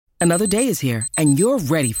Another day is here, and you're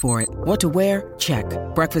ready for it. What to wear? Check.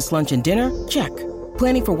 Breakfast, lunch, and dinner? Check.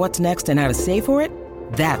 Planning for what's next and how to save for it?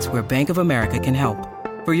 That's where Bank of America can help.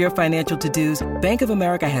 For your financial to-dos, Bank of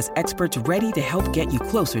America has experts ready to help get you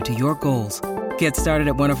closer to your goals. Get started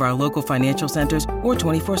at one of our local financial centers or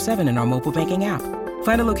 24/7 in our mobile banking app.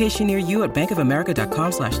 Find a location near you at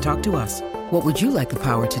bankofamerica.com/talktous. What would you like the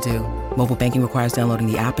power to do? Mobile banking requires downloading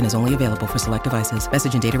the app and is only available for select devices.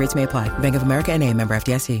 Message and data rates may apply. Bank of America N.A., member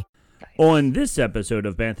FDIC. On this episode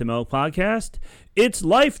of Bantha Milk Podcast, it's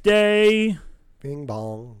Life Day. Bing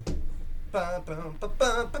bong.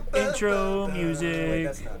 Intro music. Wait,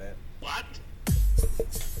 that's not it. What?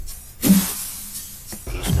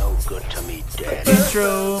 He's no good to me, Dad.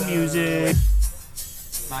 Intro music.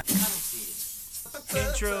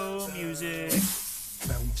 Intro music.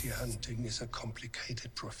 Bounty hunting is a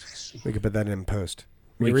complicated profession. We could put that in post.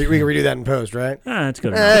 We can redo that in post, right? That's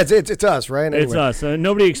good enough. It's us, right? Anyway. It's us.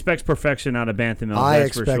 Nobody expects perfection out of Bantha Milk. I that's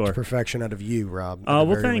expect for sure. perfection out of you, Rob.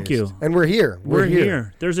 Well, thank you. And we're here. We're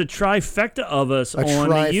here. There's a trifecta of us on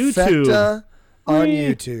YouTube. Trifecta on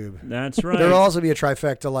YouTube. That's right. There'll also be a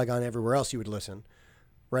trifecta like on everywhere else you would listen,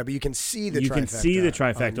 right? But you can see the trifecta. You can see the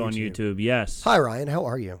trifecta on YouTube. Yes. Hi, Ryan. How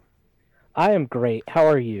are you? I am great. How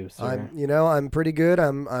are you, sir? I'm pretty good.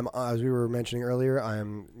 I'm as we were mentioning earlier,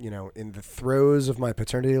 I'm in the throes of my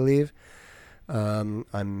paternity leave. I'm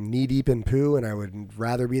knee deep in poo, and I would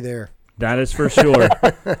rather be there. That is for sure.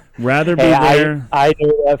 Rather be there. I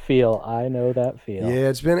know that feel. Yeah,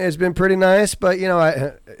 it's been pretty nice, but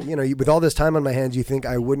with all this time on my hands, you think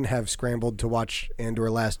I wouldn't have scrambled to watch Andor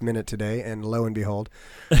last minute today, and lo and behold,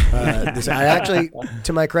 I actually,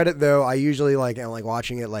 to my credit though, I usually like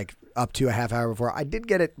watching it like up to a half hour before. I did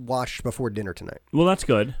get it watched before dinner tonight. Well, that's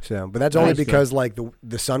good. So, but that's only because like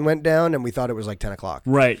the sun went down and we thought it was like 10 o'clock.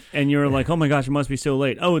 Right, and you're like, oh my gosh, it must be so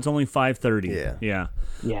late. Oh, it's only 5:30. Yeah,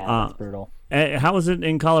 that's brutal. How is it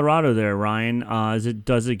in Colorado there, Ryan?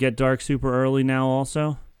 Does it get dark super early now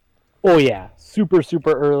also? Oh yeah, super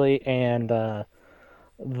early, and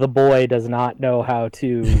the boy does not know how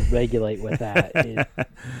to regulate with that.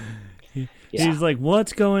 He's like,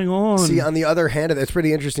 what's going on? See, on the other hand, it's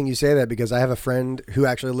pretty interesting you say that because I have a friend who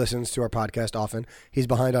actually listens to our podcast often. He's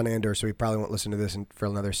behind on Andor, so he probably won't listen to this for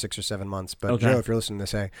another 6 or 7 months. But okay. Joe, if you're listening to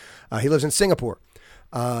this, hey, he lives in Singapore.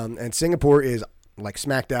 And Singapore is like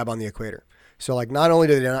smack dab on the equator. So like not only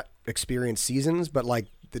do they not experience seasons, but like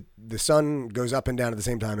the sun goes up and down at the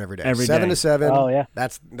same time every day. 7 to 7. Oh yeah,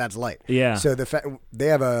 that's light. Yeah. So they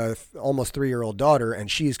have a almost 3-year-old daughter, and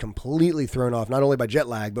she's completely thrown off not only by jet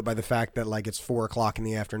lag, but by the fact that like it's 4 o'clock in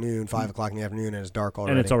the afternoon, 5 o'clock in the afternoon, and it's dark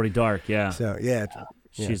already. And it's already dark. Yeah. So yeah.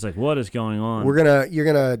 She's like, what is going on? You're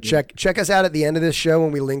gonna check us out at the end of this show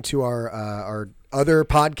when we link to our other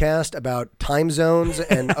podcast about time zones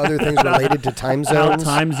and other things related to time zones.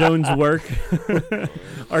 How time zones work.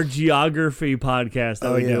 Our geography podcast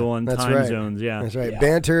that we do on time zones. Yeah, that's right.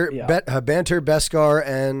 Banter, Beskar,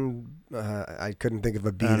 and I couldn't think of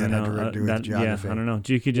a B that had to do with geography. Yeah, I don't know.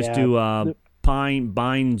 You could just do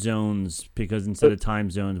bind zones because instead of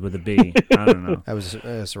time zones with a B. I don't know. That was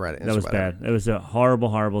right. That was bad. It was a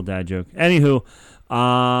horrible dad joke. Anywho,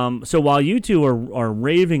 so while you two are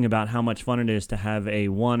raving about how much fun it is to have a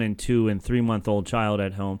 1 and 2 and 3 month old child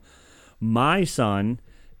at home, my son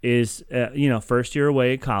is first year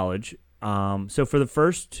away at college. So for the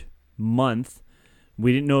first month,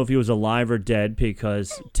 we didn't know if he was alive or dead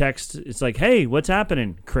because it's like, hey, what's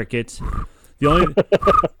happening? Crickets.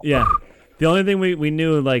 The only thing we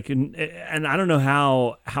knew, like, and I don't know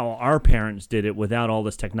how our parents did it without all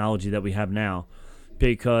this technology that we have now,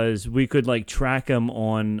 because we could like track him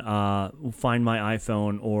on Find My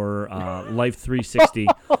iPhone or Life 360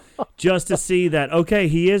 just to see that, okay,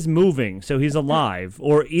 he is moving, so he's alive,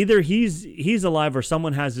 or either he's alive or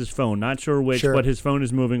someone has his phone, not sure which, but his phone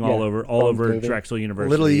is moving all over Drexel University.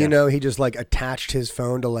 Little he just like attached his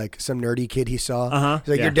phone to like some nerdy kid he saw. He's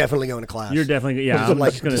like, you're definitely going to class. You're definitely, I'm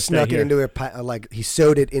like just going to snuck stay it here. into like he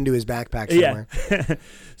sewed it into his backpack somewhere. Yeah.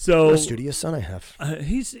 So what a studious son I have.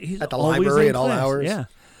 He's at the always library in at all class. hours. Yeah.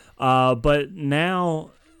 But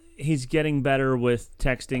now he's getting better with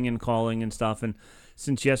texting and calling and stuff. And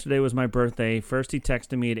since yesterday was my birthday, first he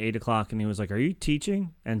texted me at 8 o'clock and he was like, "Are you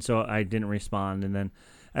teaching?" And so I didn't respond. And then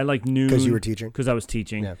at like noon, because you were teaching, because I was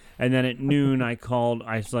teaching. Yeah. And then at noon I called.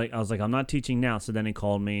 I was like, I'm not teaching now. So then he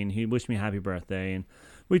called me and he wished me happy birthday and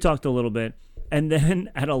we talked a little bit. And then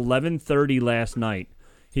at 11:30 last night,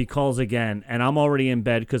 he calls again, and I'm already in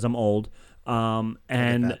bed because I'm old.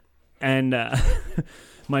 And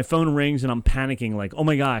my phone rings, and I'm panicking, like, oh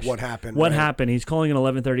my gosh, what happened? What happened? He's calling at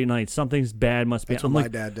 11:30 at night. Something's bad must be. That's what my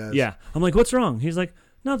dad does. Yeah. I'm like, what's wrong? He's like,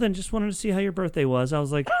 Nothing. Just wanted to see how your birthday was. I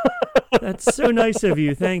was like, that's so nice of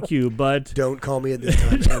you. Thank you. But Don't call me at this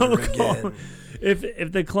time ever again.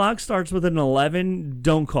 if the clock starts with an 11,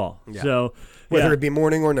 don't call. Yeah. So Whether it be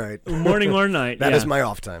morning or night. morning or night. That yeah. is my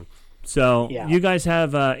off time. So Yeah. you guys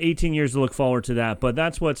have 18 years to look forward to that, but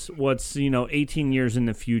that's what's 18 years in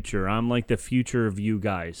the future. I'm like the future of you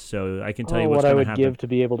guys, so I can tell you what's what I going would to happen. give to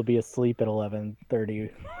be able to be asleep at 11:30.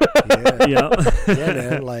 Yeah, Yeah. yeah,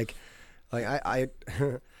 man. Like I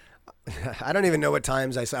I don't even know what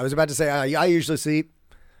times I was about to say I usually sleep.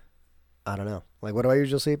 I don't know. Like, what do I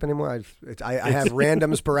usually sleep anymore? I have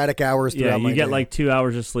random sporadic hours throughout Yeah, my you get day. like 2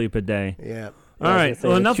 hours of sleep a day. Yeah. All right.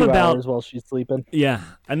 Well, enough 2 about hours while she's sleeping.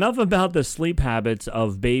 enough about the sleep habits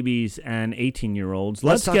of babies and 18-year-olds.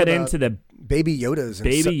 Let's talk get about into the Baby Yodas and,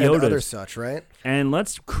 Baby and other Yodas. such, right? and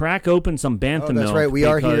let's crack open some bantha Oh, that's milk. right. We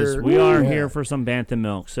are because here. We are Yeah. here for some bantha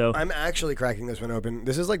milk. So I'm actually cracking this one open.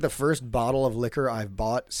 This is like the first bottle of liquor I've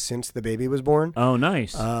bought since the baby was born. oh,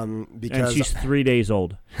 nice. Because and she's 3 days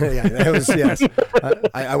old. yeah, that was yes.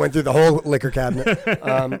 I went through the whole liquor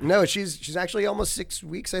cabinet. No, she's actually almost 6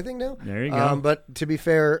 weeks, I think now. There you go. But to be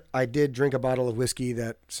fair, I did drink a bottle of whiskey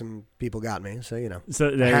that some people got me, so So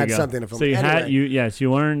there I had you go. something to film. So you had Anyway. you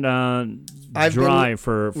weren't I've dry been-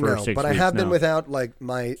 for no, 6 weeks. but I have been no. without like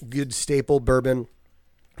my good staple bourbon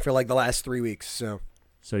for like the last 3 weeks. So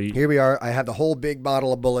So you here we are. I had the whole big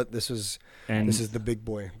bottle of Bullet. This is and the big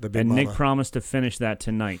boy, the big and mama. Nick promised to finish that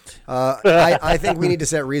tonight. I think we need to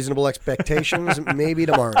set reasonable expectations. Maybe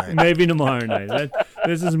tomorrow night. Maybe tomorrow night.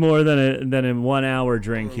 This is more than a 1 hour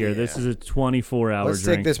drink here. This is a 24-hour Let's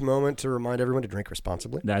drink. take this moment to remind everyone to drink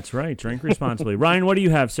responsibly. That's right. Drink responsibly. Ryan, what do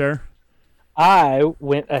you have, sir? I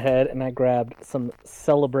went ahead and I grabbed some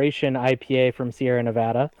Celebration IPA from Sierra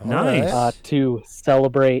Nevada Nice. to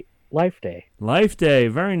celebrate Life Day. Life Day.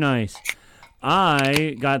 Very nice.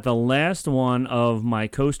 I got the last one of my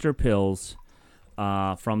Coaster Pills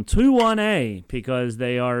from 21A because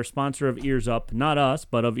they are a sponsor of Ears Up. Not us,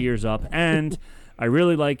 but of Ears Up. And I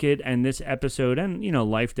really like it. And this episode and,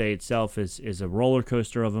 Life Day itself is a roller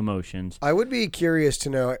coaster of emotions. I would be curious to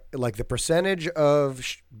know, like, the percentage of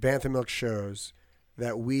Bantha Milk shows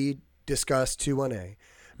that we discuss 21A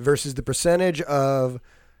versus the percentage of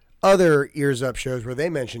other Ears Up shows where they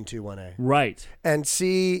mention 21A. Right. And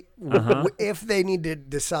see if they need to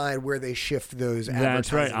decide where they shift those That's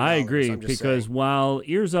right. advertising I dollars. agree I'm just because saying. while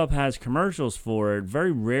Ears Up has commercials for it,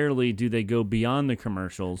 very rarely do they go beyond the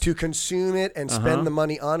commercials. To consume it and spend the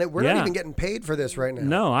money on it, we're not Yeah. even getting paid for this right now.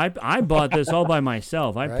 No, I bought this all by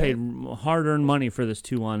myself. I Right. paid hard-earned money for this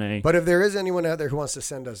 21A. But if there is anyone out there who wants to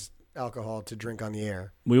send us alcohol to drink on the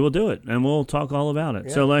air, We will do it, and we'll talk all about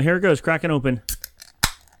it. So here it goes, cracking open.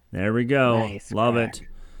 There we go. Nice Love crack.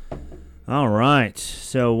 it. All right.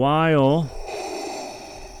 So while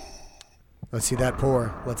let's see that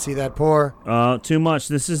pour. Let's see that pour. too much.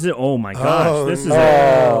 This is it. Oh my gosh, Oh, this is no.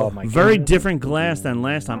 a Oh my very different glass than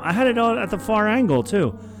last time. I had it all at the far angle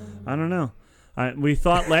too. I don't know. We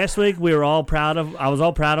thought last week we were all proud of. I was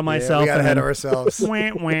all proud of myself. Yeah, we got and ahead then of ourselves. Wah,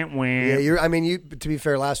 wah, wah. Yeah, to be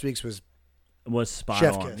fair, last week's was was spot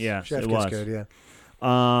Chef on. Kiss. Yes, Chef it Kiss was. good, yeah.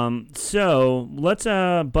 So let's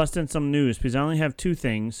bust in some news because I only have two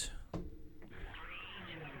things.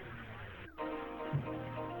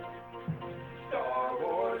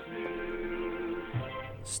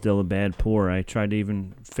 Still a bad pour. I tried to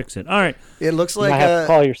even fix it. All right. It looks You like might have to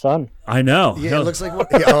call your son. I know. yeah, it looks like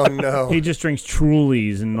oh no. He just drinks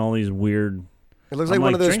Trulies and all these weird. It looks I'm like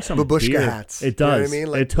one of those drink some babushka beer. hats. It You know does. what I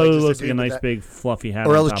mean? It totally just a looks like a dude with nice that. big fluffy hat.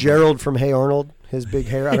 Or on else top of it. Gerald from Hey Arnold, his big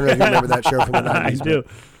hair. I don't know if you remember that show from the 90s.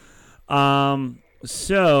 I do.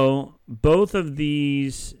 So both of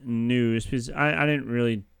these news, because I didn't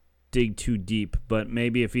really dig too deep, but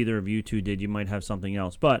maybe if either of you two did, you might have something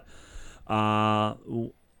else. But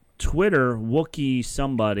Twitter Wookie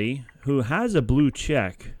somebody who has a blue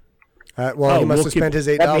check. Well, he must have spent his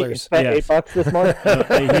 $8. Spent Yes. $8 this month.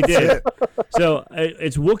 He did. So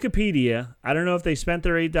it's Wikipedia. I don't know if they spent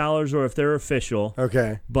their $8 or if they're official.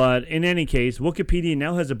 Okay. But in any case, Wikipedia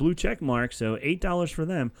now has a blue check mark, so $8 for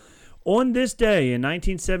them. On this day in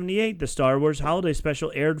 1978, the Star Wars Holiday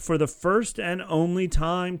Special aired for the first and only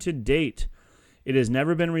time to date. It has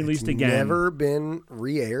never been released again. Never been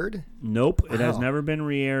re-aired? Nope, it has Wow. never been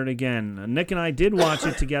re-aired again. Nick and I did watch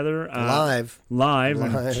it together Live.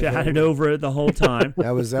 and chatted over it the whole time.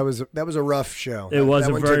 That was a rough show. It was That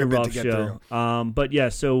a one very took bit to rough get show. through. But yeah,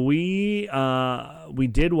 so we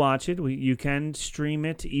did watch it. You can stream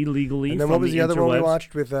it illegally. And then from what was the other one we interwebs.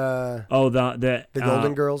 watched with Oh, the the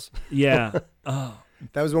Golden Girls? Yeah.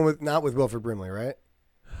 That was one with not with Wilford Brimley, right?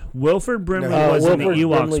 Wilford Brimley No, was in the Wilford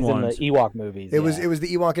Ewoks Brimley's in ones. the Ewok movies. It was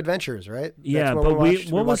the Ewok Adventures, right? Yeah, That's but what we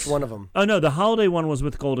watched one of them. Oh no, the holiday one was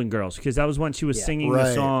with Golden Girls because that was when she was singing the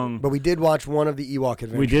Right. song. But we did watch one of the Ewok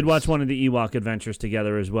Adventures. We did watch one of the Ewok Adventures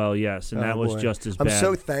together as well. Yes, and Oh, that was boy. just as I'm bad.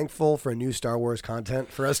 so thankful for new Star Wars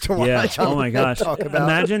content for us to watch. Yeah. on Oh my and gosh. Talk about.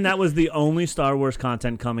 Imagine that was the only Star Wars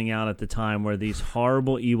content coming out at the time, were these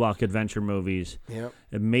horrible Ewok adventure movies Yep.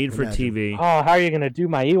 made for Imagine. TV. Oh, how are you gonna do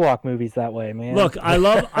my Ewok movies that way, man? Look, I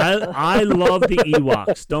love the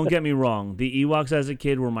Ewoks. Don't get me wrong. The Ewoks as a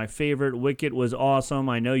kid were my favorite. Wicket was awesome.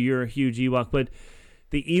 I know you're a huge Ewok, but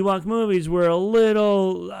the Ewok movies were a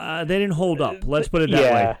little they didn't hold up. Let's put it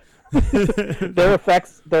that way. their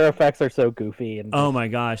effects are so goofy and Oh my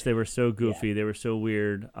gosh, they were so goofy. They were so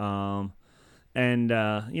weird. And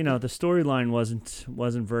the storyline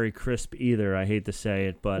wasn't very crisp either. I hate to say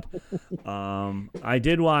it, but I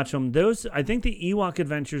did watch them. I think the Ewok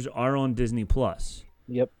Adventures are on Disney Plus.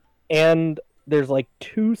 Yep. And there's like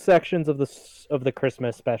 2 sections of the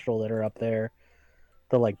Christmas special that are up there.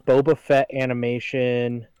 The like Boba Fett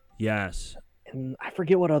animation, Yes. and I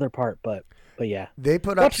forget what other part, but yeah. They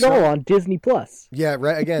put up Watch it all on Disney Plus. Yeah,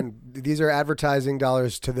 right. Again, these are advertising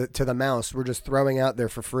dollars to the mouse. We're just throwing out there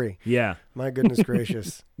for free. Yeah. My goodness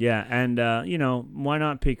gracious. Yeah, and why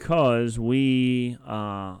not? Because we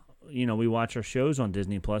we watch our shows on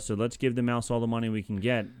Disney Plus, so let's give the mouse all the money we can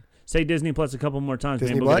get. Say Disney Plus a couple more times,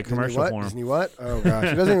 Disney maybe we'll what? get a commercial for 'em. Disney what? Oh gosh,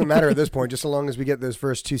 it doesn't even matter at this point. Just so long as we get those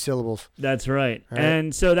first 2 syllables. That's right. All right.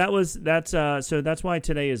 And so that's why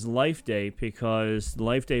today is Life Day, because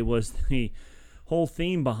Life Day was the whole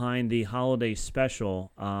theme behind the holiday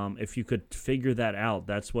special. If you could figure that out,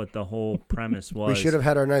 that's what the whole premise was. We should have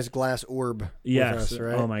had our nice glass orb. Yes. With us,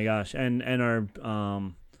 right? Oh my gosh. And our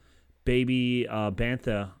baby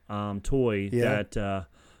bantha toy that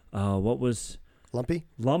what was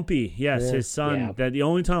Lumpy, yes, Yeah. his son. Yeah. That the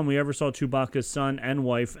only time we ever saw Chewbacca's son and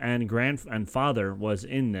wife and father was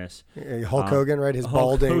in this. Hulk Hogan, right? His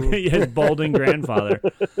Hulk balding. Hogan, his balding grandfather.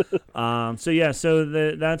 So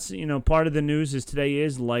that's part of the news is today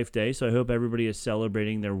is Life Day. So I hope everybody is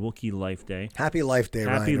celebrating their Wookiee Life Day. Happy Life Day, Happy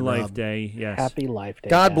Ryan and Life Rob. Day, yes. Happy Life Day.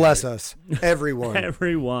 God guys. bless us, everyone.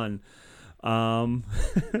 Everyone.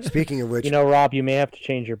 Speaking of which, You know, Rob, you may have to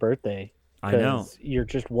change your birthday. I know. 'cause you're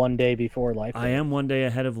just one day before Life Day. I am one day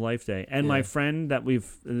ahead of Life Day, and my friend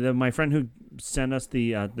my friend who sent us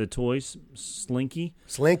the toys, Slinky.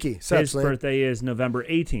 Slinky, sup, His Slink? birthday is November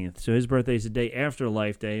 18th, so his birthday is the day after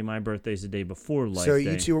Life Day. My birthday is the day before Life So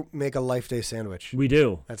Day. you two make a Life Day sandwich. We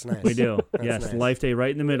do. That's nice. We do. That's Yes, nice. Life Day right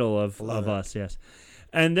in the middle of Love it. us. Yes,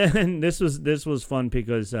 and then this was fun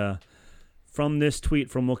because from this tweet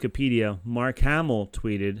from Wikipedia, Mark Hamill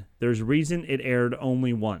tweeted, "There's reason it aired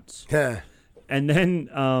only once," and then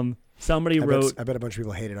somebody wrote. I bet a bunch of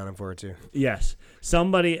people hated on him for it too. Yes.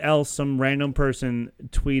 Somebody else, some random person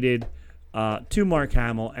tweeted to Mark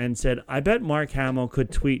Hamill and said, I bet Mark Hamill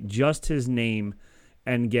could tweet just his name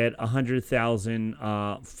and get 100,000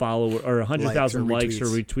 followers or 100,000 likes or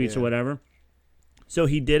retweets or whatever. So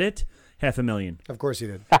he did it, 500,000. Of course he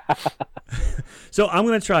did. So I'm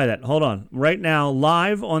going to try that. Hold on. Right now,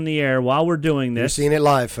 live on the air while we're doing You're this. seeing it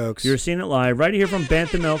live, folks. You're seeing it live right here from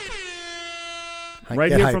Bantha Milk. Right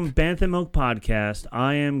Get here hype. from Bantha Milk Podcast,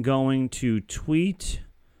 I am going to tweet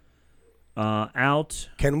out.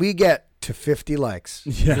 Can we get to 50 likes?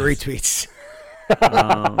 Yes. 3 tweets.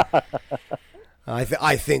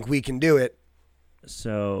 I think we can do it.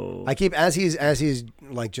 So I keep as he's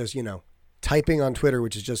like just typing on Twitter,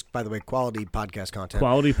 which is just, by the way, quality podcast content.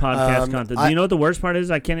 quality podcast content. I- You know what the worst part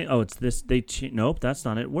is? I can't. Oh, it's this. Nope, that's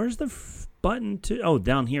not it. Where's the button to? Oh,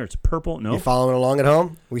 down here. It's purple. You Nope. following along at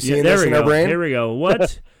home? We Yeah, seeing there this we in go. our brain? Here we go.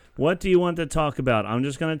 What do you want to talk about? I'm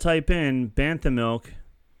just going to type in Bantha Milk.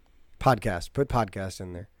 Podcast. Put podcast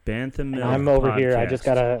in there. Bantha Milk. I'm over here. I just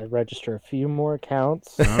Podcast. gotta register a few more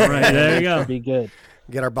accounts. All right, there you go. Should be good.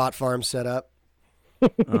 Get our bot farm set up.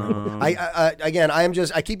 Um,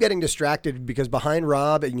 I keep getting distracted because behind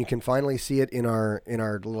Rob, and you can finally see it in our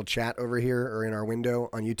little chat over here or in our window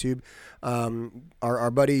on YouTube. Our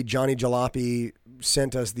buddy Johnny Jalopy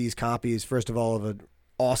sent us these copies. First of all, of an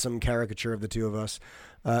awesome caricature of the two of us,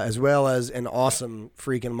 as well as an awesome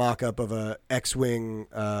freaking mock-up of a X-wing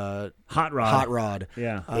hot rod.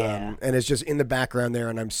 Yeah. Yeah. and it's just in the background there,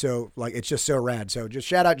 and I'm so it's just so rad. So just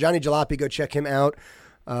shout out Johnny Jalopy. Go check him out.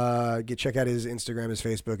 Check out his Instagram, his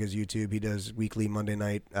Facebook, his YouTube. He does weekly Monday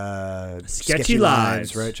night Sketchy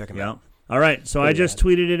Lives. right? Check him Yep. out. All right, so I just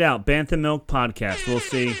tweeted it out. Bantha Milk Podcast. We'll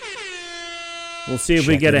see. We'll see if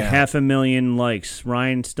we Check get it a out. 500,000 likes.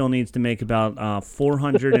 Ryan still needs to make about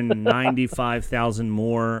 495,000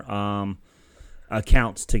 more.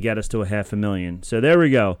 accounts to get us to 500,000. So there we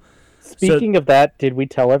go. Speaking of that, did we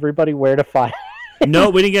tell everybody where to find?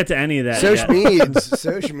 No, we didn't get to any of that. Social yet. Meads.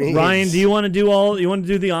 Ryan, do you want to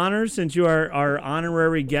do the honors since you are our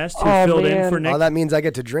honorary guest who filled in for Nick? Oh, that means I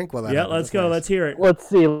get to drink while that Yeah, happens. let's go. Nice. Let's hear it.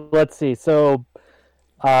 Let's see. So,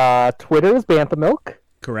 Twitter is Bantha Milk.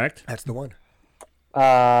 Correct. That's the one.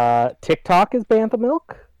 TikTok is Bantha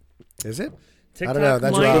Milk. Is it? TikTok I don't know.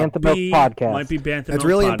 That's might wrong. Bantha Milk be, Podcast. Might be Bantha It's Milk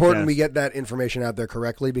really Podcast. important we get that information out there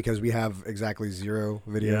correctly because we have exactly 0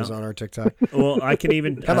 videos on our TikTok. Well, I can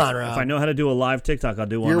even Come on, Rob. if I know how to do a live TikTok, I'll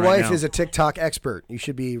do one. Your right wife now. is a TikTok expert. You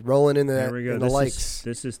should be rolling in There we go. the likes.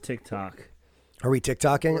 This is TikTok. Are we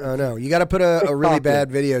TikToking? Oh no, you got to put a really bad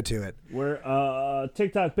video to it. We're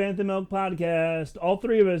TikTok Bantha Milk Podcast. All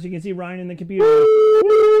 3 of us. You can see Ryan in the computer.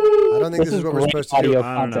 I don't think this is what we're great supposed to do. audio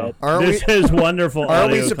I don't know. content. Aren't This we- is wonderful.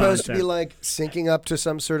 Aren't we audio supposed to be content. like syncing up to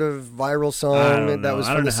some sort of viral I song don't that know. was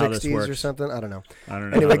I from don't the know how this 60s or works. something? I don't know. I don't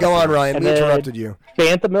know. Anyway, go on, Ryan. And We then- interrupted you.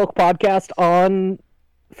 Bantha Milk Podcast on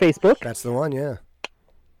Facebook. That's the one, yeah.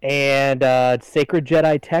 And Sacred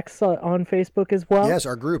Jedi Texts on Facebook as well. Yes,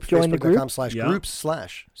 our group, Join the group.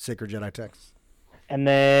 facebook.com/groups/Sacred Jedi Texts. And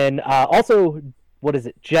then also, what is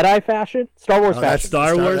it? Jedi Fashion? Star Wars Oh, Fashion.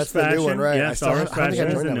 Star Wars that's the new Fashion. one, right? Yeah, I Star Wars I don't think Fashion I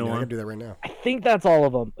is joined the that new one. I one. can do that right now. I think that's all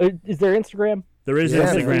of them. Is there Instagram? There is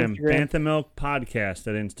Yeah, Instagram. Instagram. Bantha Milk Podcast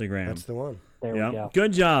at Instagram. That's the one. There we Yeah, go.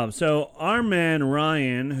 good job. So our man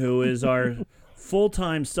Ryan, who is our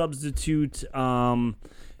full-time substitute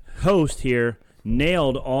host here,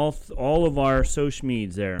 nailed all of our social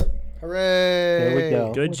medias there. Hooray! There we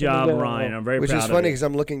go. Good Look at job, me go. Ryan. I'm very Which proud is of funny you. because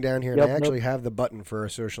I'm looking down here and Yep, I actually nope. have the button for our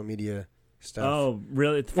social media stuff. Oh,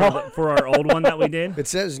 really? For our old one that we did? It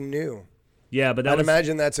says new. Yeah, but that I'd was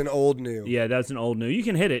imagine that's an old new. yeah, that's an old new. You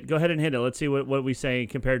can hit it. Go ahead and hit it. Let's see what we say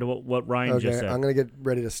compared to what Ryan Okay, just said. I'm going to get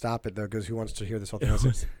ready to stop it, though, because who wants to hear this whole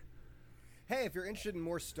thing? Hey, if you're interested in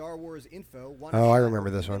more Star Wars info, Oh, I remember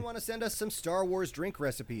this one. want to send us some Star Wars drink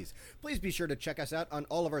recipes, please be sure to check us out on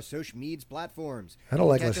all of our social medias platforms. I don't You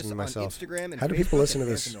like can catch listening us to on myself. Instagram and How do Facebook people listen at to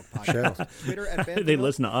this Bantha Milk Podcast, Twitter at Bantha They Milk.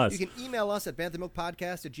 listen to us. You can email us at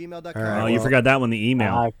banthamilkpodcast@gmail.com. All right, Oh, you well- forgot that one, the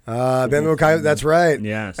email. Ben Mokai, that's right.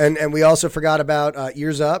 Yes. And we also forgot about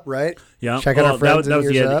Ears Up, right? Yeah. Check out our friends that was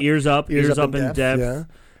in Ears Up Ears in depth.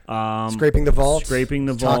 Yeah. Scraping the Vault. Scraping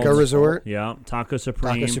the Vault. Taco Resort. Yeah. Taco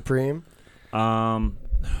Supreme. Taco Supreme.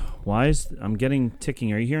 Why is I'm getting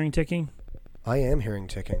ticking? Are you hearing ticking? I am hearing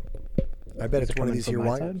ticking. I bet it's one of coming these from here my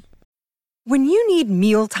wires. side? When you need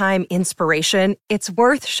mealtime inspiration, it's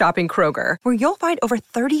worth shopping Kroger, where you'll find over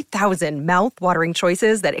 30,000 mouth-watering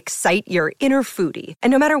choices that excite your inner foodie. And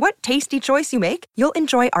no matter what tasty choice you make, you'll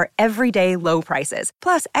enjoy our everyday low prices,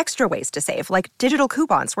 plus extra ways to save, like digital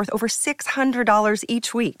coupons worth over $600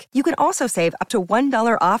 each week. You can also save up to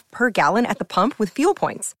 $1 off per gallon at the pump with fuel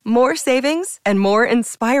points. More savings and more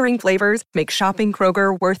inspiring flavors make shopping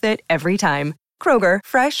Kroger worth it every time. Kroger,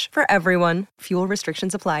 fresh for everyone. Fuel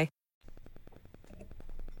restrictions apply.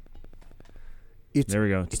 There we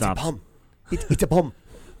go. It's Stop. a bum. It's a bum.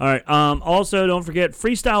 All right. Also, don't forget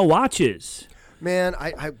Freestyle Watches. Man,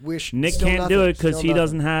 I wish Nick still can't nothing, do it because still he nothing.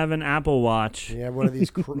 doesn't have an Apple Watch. Yeah, one of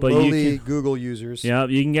these But you lowly can- Google users. Yeah,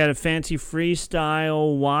 you can get a fancy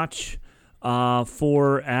Freestyle watch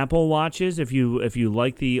for Apple Watches if you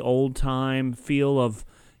like the old time feel of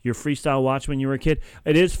your Freestyle watch when you were a kid.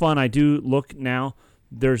 It is fun. I do look now.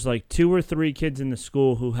 There's like 2 or 3 kids in the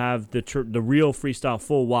school who have the real Freestyle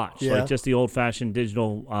full watch, Yeah. like just the old fashioned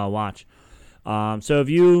digital watch. So if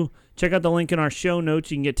you check out the link in our show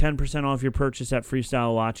notes, you can get 10% off your purchase at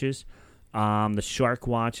Freestyle Watches. The Shark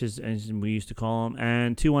Watches, as we used to call them,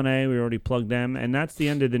 and 21A, we already plugged them, and that's the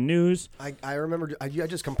end of the news. I remember, I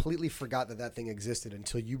just completely forgot that thing existed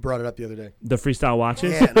until you brought it up the other day. The Freestyle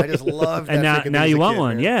Watches. Yeah, and I just loved that. And now, freaking thing now as you a want kid,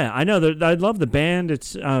 one, man. yeah. I know. I love the band.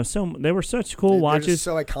 It's they were such cool They're watches. just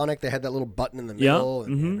so iconic. They had that little button in the Yeah, middle.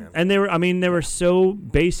 And, mhm. man. And they were so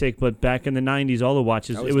basic. But back in the '90s, all the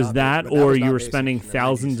watches, That was it was not that, basic, but that or was you not were basic spending in the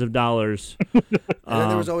thousands 90s. of dollars. And then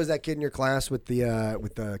there was always that kid in your class with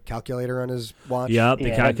the calculator on his watch. Yep, the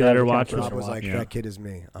Yeah, calculator the watch. Rob was like, yeah. that kid is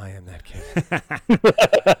me. I am that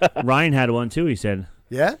kid. Ryan had one too. He said,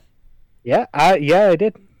 Yeah? Yeah, I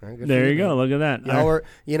did. All right, good for "There you man. go. Look at that." Y'all were,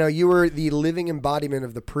 you were the living embodiment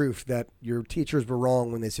of the proof that your teachers were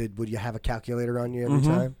wrong when they said, "Would you have a calculator on you every Mm-hmm.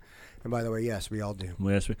 time?" And by the way, yes, we all do.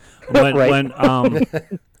 Yes, Right. when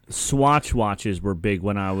Swatch watches were big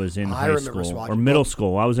when I was in I high remember school Swatch. or middle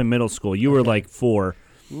school. I was in middle school. You were like 4.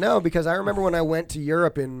 No, because I remember when I went to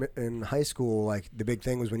Europe in high school, like the big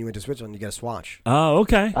thing was when you went to Switzerland, you get a Swatch. Oh,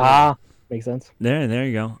 okay. Makes sense. There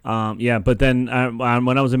you go. Yeah, but then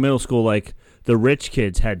when I was in middle school, like the rich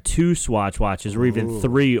kids had 2 Swatch watches or even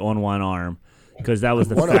 3 on one arm. because that was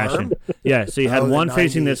the One fashion. arm? Yeah, so you had Oh, the one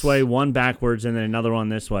facing this 90s. way, one backwards, and then another one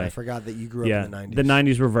this way. I forgot that you grew up Yeah, in the 90s. the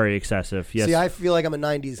 90s were very excessive. Yes. See, I feel like I'm a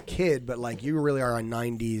 90s kid, but like you really are a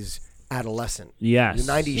 90s adolescent. Yes.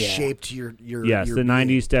 The 90s shaped your Yes, your the being.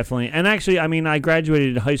 90s definitely. And actually, I mean, I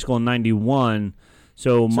graduated high school in 91,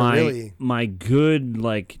 so my really- my good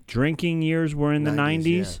like drinking years were in the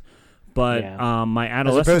 90s. But Yeah. my As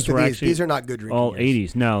adolescents opposed to were these, actually these are not good drinking all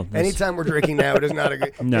years. 80s. No. this- Anytime we're drinking now, it is not a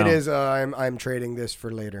good. No. It is. I'm trading this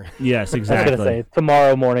for later. Yes, I was exactly. gonna say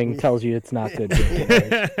tomorrow morning tells you it's not good.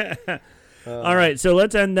 All right, so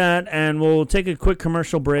let's end that, and we'll take a quick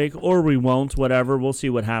commercial break, or we won't. Whatever, we'll see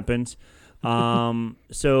what happens.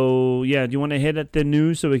 So yeah, do you want to hit at the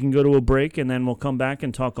news so we can go to a break, and then we'll come back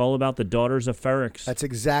and talk all about the Daughters of Ferrix? That's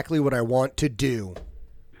exactly what I want to do.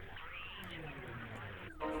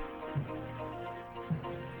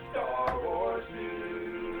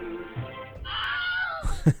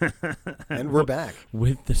 And we're back.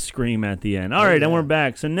 With the scream at the end. All right, and we're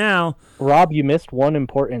back. So now, Rob, you missed one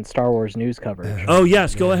important Star Wars news coverage. oh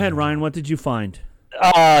yes, go ahead, Ryan. What did you find?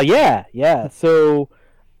 Yeah. So,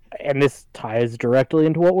 and this ties directly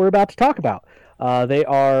into what we're about to talk about. They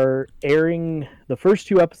are airing the first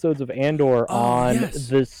 2 episodes of Andor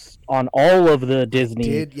on all of the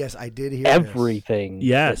Disney I did hear everything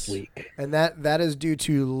Yes. this week. this. And that is due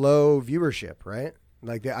to low viewership, right?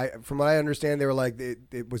 Like from what I understand, they were like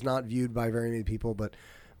it was not viewed by very many people, but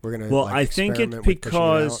we're gonna. Well, like, I think it's experiment with pushing it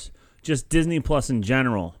out. because just Disney Plus in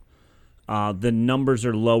general, the numbers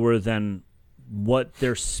are lower than what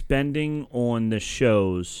they're spending on the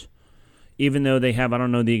shows. Even though they have, I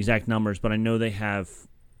don't know the exact numbers, but I know they have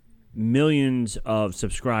millions of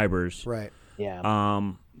subscribers. Right. Yeah.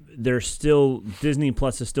 They're still, Disney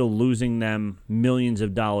Plus is still losing them millions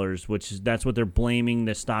of dollars, that's what they're blaming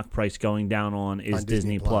the stock price going down on is On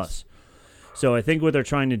Disney Disney Plus. So I think what they're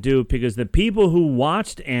trying to do, because the people who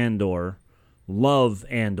watched Andor love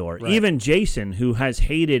Andor. Right. Even Jason, who has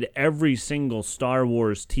hated every single Star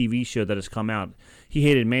Wars TV show that has come out, he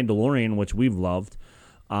hated Mandalorian, which we've loved.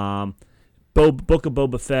 Book of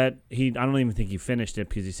Boba Fett, I don't even think he finished it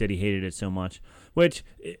because he said he hated it so much, which,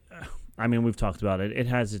 I mean, we've talked about it. It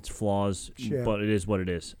has its flaws, Sure. but it is what it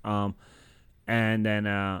is. And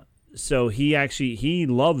then, so he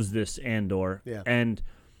loves this Andor. Yeah. And,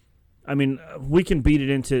 I mean, we can beat it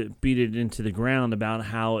into the ground about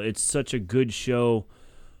how it's such a good show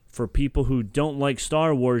for people who don't like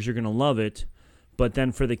Star Wars. You're going to love it. But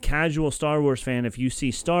then for the casual Star Wars fan, if you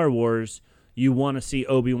see Star Wars, you want to see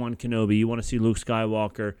Obi-Wan Kenobi, you want to see Luke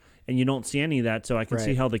Skywalker, and you don't see any of that. So I can see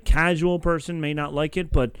Right. how the casual person may not like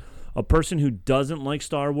it, but a person who doesn't like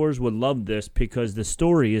Star Wars would love this because the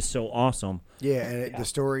story is so awesome. Yeah, and the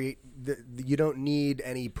story, you don't need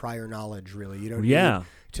any prior knowledge, really. You don't Yeah. need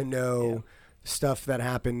to know stuff that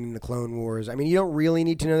happened in the Clone Wars. I mean, you don't really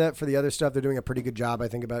need to know that for the other stuff. They're doing a pretty good job, I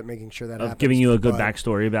think, about making sure that Of happens. giving you a good but-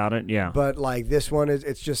 backstory about it, yeah. But like this one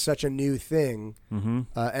it's just such a new thing. Mm-hmm.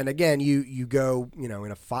 And again, you go, in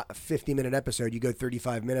a 50-minute episode, you go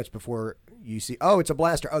 35 minutes before you see, oh, it's a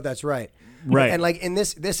blaster. Oh, that's right. Right. And like in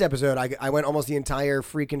this episode, I went almost the entire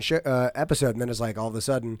freaking episode, and then it's like all of a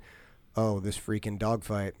sudden, oh, this freaking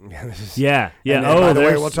dogfight. Yeah. And then, by the way,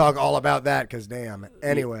 there's- we'll talk all about that because damn.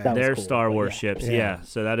 Anyway, That was They're cool, Star but Wars yeah. ships, Yeah. yeah.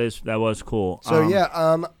 So that was cool.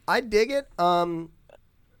 so I dig it. I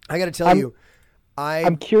got to tell I'm- you,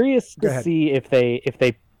 I'm curious Go to ahead. see if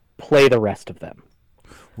they play the rest of them,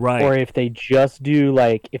 right. or if they just do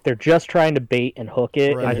if they're just trying to bait and hook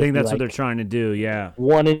it. Right. and I just think be that's what they're like, trying to do, yeah.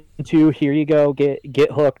 1 and 2, here you go, get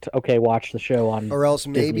hooked. Okay, watch the show on. or else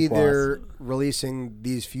Disney maybe Plus. they're releasing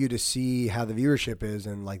these few to see how the viewership is,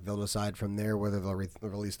 and like they'll decide from there whether they'll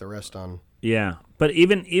release the rest on. Yeah. But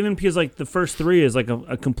even because like the first 3 is like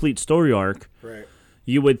a complete story arc. Right.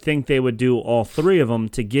 You would think they would do all 3 of them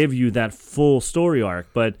to give you that full story arc,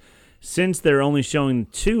 but since they're only showing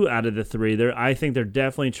 2 out of the 3, I think they're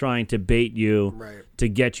definitely trying to bait you Right. to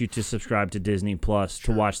get you to subscribe to Disney Plus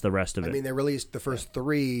to watch the rest of it. I mean, they released the first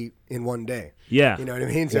 3 in one day. yeah, You know what I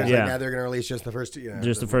mean? So it's Yeah. like now they're going to release just the first 2. Yeah,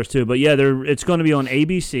 just the first 2. But yeah, it's going to be on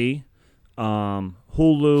ABC,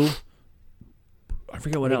 Hulu. I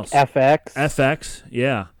forget what else. FX FX,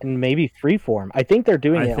 yeah, and maybe Freeform. I think they're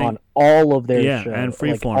doing I it think- on all of their yeah, shows. and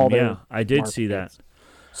like, all Freeform. their Yeah, I did see that. markets.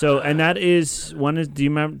 So, and that is when is? Do you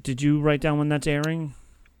remember? Did you write down when that's airing?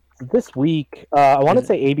 This week, I want to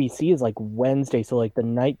say ABC is like Wednesday, so like the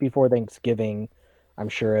night before Thanksgiving. I'm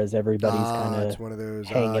sure as everybody's kind it's of one of those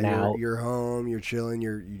hanging out. You're home, you're chilling,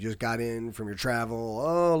 you just got in from your travel.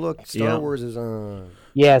 Oh, look, Star Yeah. Wars is on.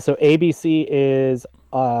 Yeah, so ABC is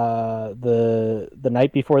the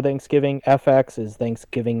night before Thanksgiving. FX is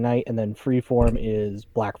Thanksgiving night, and then Freeform is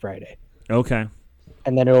Black Friday. Okay.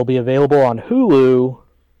 And then it'll be available on Hulu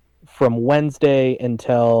from Wednesday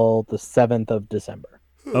until the 7th of December.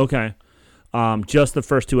 Okay. Just the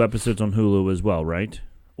first 2 episodes on Hulu as well, right?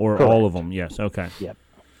 Or Correct. all of them? Yes. Okay. Yep.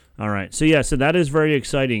 All right. So that is very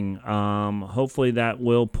exciting. Hopefully that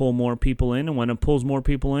will pull more people in. And when it pulls more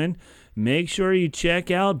people in, make sure you check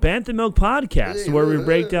out Bantha Milk Podcast, where we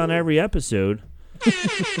break down every episode.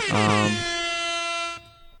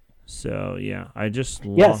 So, yeah, I just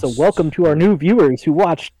lost. So welcome to our new viewers who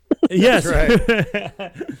watched. Yes.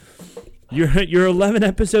 You're 11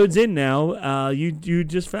 episodes in now. We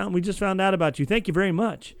just found out about you. Thank you very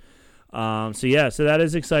much. So that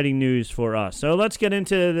is exciting news for us. So let's get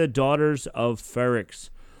into the Daughters of Ferrix.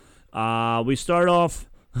 We start off.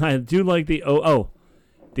 I do like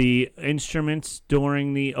the instruments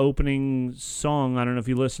during the opening song. I don't know if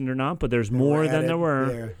you listened or not, but there's more than there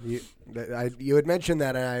were. You had mentioned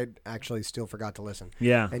that, and I actually still forgot to listen.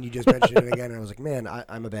 Yeah. And you just mentioned it again, and I was like, man,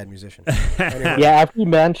 I'm a bad musician. Anyway. Yeah, after you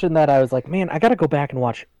mentioned that, I was like, man, I got to go back and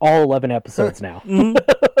watch all 11 episodes now.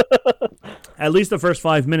 At least the first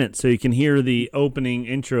 5 minutes, so you can hear the opening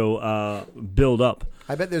intro build up.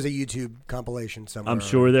 I bet there's a YouTube compilation somewhere. I'm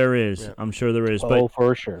sure there is. Yeah. I'm sure there is. Oh,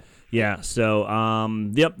 for sure. Yeah, so,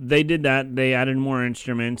 yep, they did that. They added more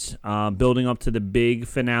instruments, building up to the big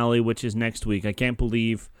finale, which is next week. I can't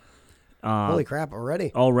believe... holy crap,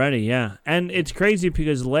 already? Already, yeah. And it's crazy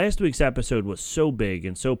because last week's episode was so big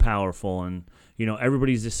and so powerful and,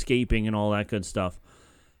 everybody's escaping and all that good stuff,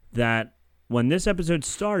 that when this episode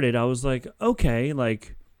started, I was like, okay,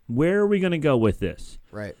 where are we going to go with this?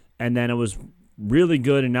 Right. And then it was really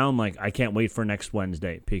good, and now I'm like, I can't wait for next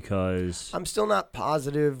Wednesday because... I'm still not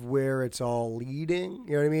positive where it's all leading.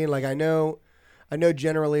 You know what I mean? I know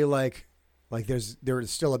generally, there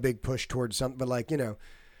is still a big push towards something, but,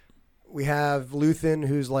 we have Luthen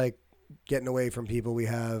who's getting away from people. We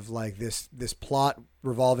have this plot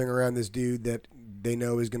revolving around this dude that they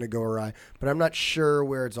know is going to go awry, but I'm not sure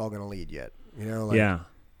where it's all going to lead yet. Yeah.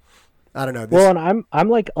 I don't know. Well, and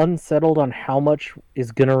I'm unsettled on how much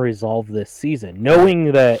is going to resolve this season,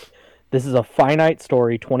 knowing that this is a finite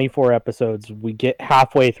story, 24 episodes. We get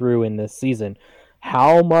halfway through in this season.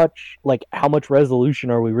 How much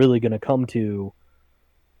resolution are we really going to come to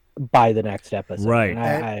by the next episode? Right.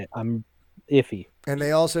 And I'm iffy. And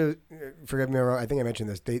they also, forgive me, I think I mentioned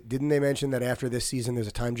this. Didn't they mention that after this season there's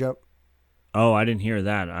a time jump? Oh, I didn't hear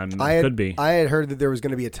that. Could be. I had heard that there was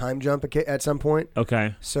going to be a time jump at some point.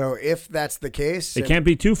 Okay. So if that's the case, it can't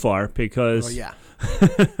be too far because. Well, yeah.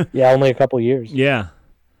 Yeah, only a couple years. Yeah.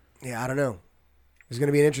 Yeah, I don't know. It's going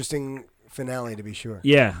to be an interesting finale to be sure.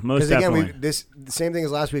 Yeah, most definitely. Because again, the same thing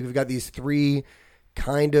as last week. We've got these 3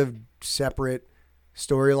 kind of separate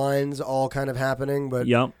storylines all kind of happening, but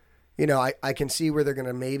yep. I can see where they're going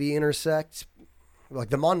to maybe intersect,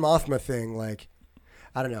 the Mon Mothma thing.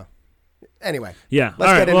 I don't know. Anyway, yeah.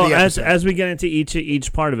 Let's get into the episode. As we get into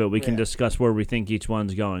each part of it, we can discuss where we think each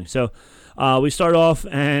one's going. So, we start off,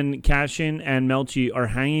 and Cassian and Melchi are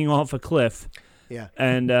hanging off a cliff. Yeah,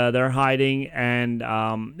 and they're hiding, and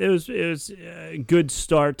it was a good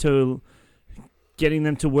start to getting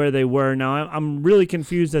them to where they were. Now, I'm really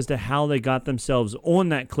confused as to how they got themselves on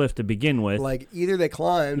that cliff to begin with. Either they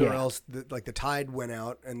climbed or else the tide went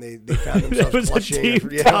out and they found themselves clutching.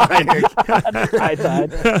 High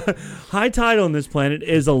tide. High tide on this planet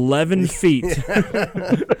is 11 feet.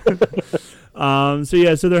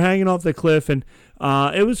 So they're hanging off the cliff, and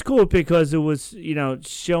it was cool because it was,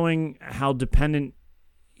 showing how dependent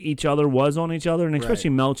each other was on each other, and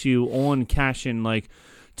especially Melchi on Cassian,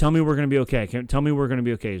 tell me we're going to be okay. Tell me we're going to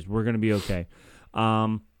be okay. We're going to be okay.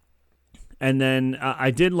 And then I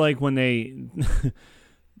did like when they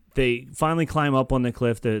they finally climb up on the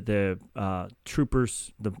cliff. The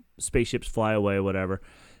troopers, the spaceships fly away, whatever.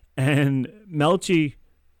 And Melchi,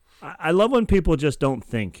 I love when people just don't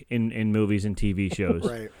think in movies and TV shows.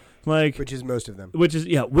 Right. Which is most of them.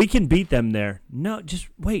 We can beat them there. No, just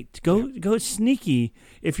wait. Go sneaky.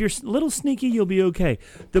 If you're a little sneaky, you'll be okay.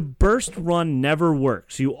 The burst run never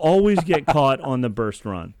works. You always get caught on the burst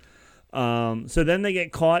run. So then they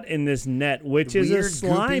get caught in this net, which is a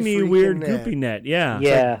slimy, goopy net. Yeah.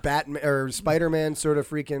 Yeah. Batman or Spider-Man sort of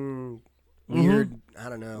freaking weird. I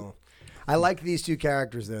don't know. I liked these 2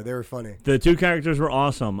 characters though; they were funny. The 2 characters were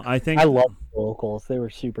awesome. I love the locals; they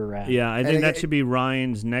were super rad. Yeah, I think that should be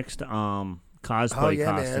Ryan's next cosplay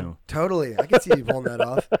costume. Man. Totally, I can see you pulling that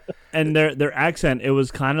off. And their accent, it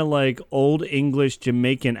was kind of like Old English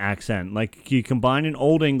Jamaican accent. You combine an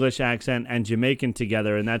Old English accent and Jamaican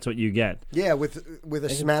together, and that's what you get. Yeah, with a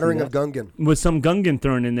smattering of Gungan, with some Gungan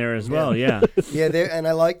thrown in there as well. Yeah. Yeah, and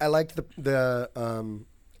I liked the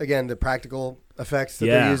again, the practical effects that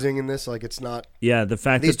Yeah. they're using in this. Like, it's not. Yeah, the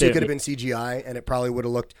fact These that two could have been CGI, and it probably would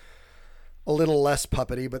have looked a little less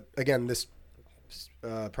puppety. But again, this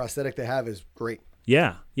prosthetic they have is great.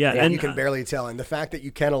 Yeah, And and you can barely tell. And the fact that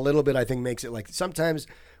you can a little bit, I think, makes it like sometimes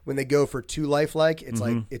when they go for too lifelike, it's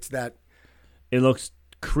like it's that. it looks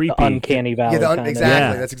creepy. The uncanny valley. Yeah, kinda.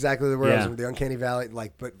 exactly. Yeah. That's exactly the word. I was Yeah. with, the uncanny valley.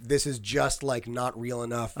 Like, but this is just like not real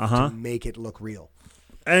enough Uh-huh. to make it look real.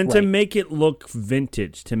 And to Right. make it look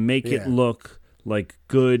vintage, to make it Yeah. look like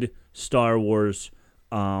good Star Wars,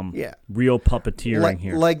 Yeah. real puppeteering Like,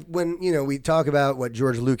 here. like when we talk about what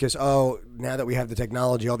George Lucas. Oh, now that we have the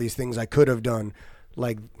technology, all these things I could have done.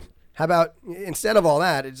 Like, how about instead of all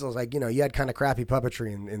that, it's just like you had kind of crappy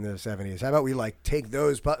puppetry in the 70s. How about we like take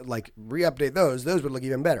those, re-update those? Those would look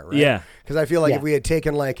even better, right? Yeah. Because I feel like Yeah. if we had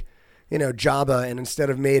taken Jabba and instead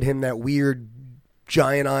of made him that weird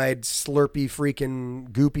giant-eyed, slurpy, freaking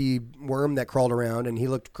goopy worm that crawled around and he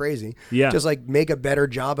looked crazy. Yeah. Just like make a better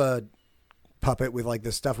Jabba puppet with like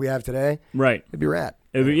the stuff we have today. right. It'd be rad.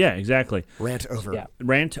 Yeah, exactly. Rant over. Yeah.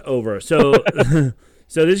 Rant over. So,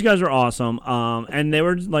 so these guys were awesome, and they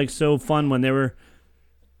were like so fun when they were,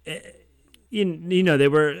 they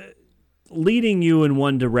were leading you in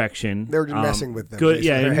one direction. They were just messing with them, Good,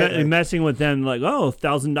 yeah, basically. Like- messing with them. Like,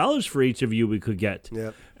 $1,000 for each of you we could get.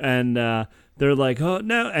 Yep. And they're like, oh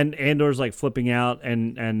no, and Andor's like flipping out,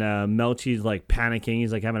 and Melchi's like panicking.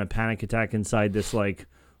 He's like having a panic attack inside this like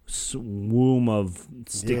womb of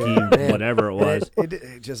sticky man. whatever it was.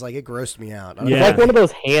 It just like it grossed me out. I don't Yeah. know. Like one of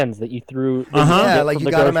those hands that you threw. that you Yeah, get like from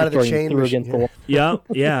you got 'em grocery out of the store and chain threw machine, against the wall.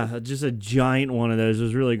 yeah, just a giant one of those. It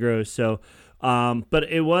was really gross. So, but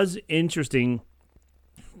it was interesting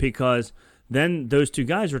because then those two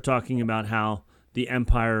guys were talking about how the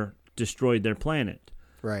Empire destroyed their planet.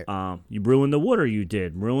 Right. You ruined the water, you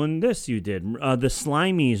did. Ruined this, you did. The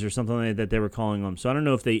Slimies or something like that they were calling them. So I don't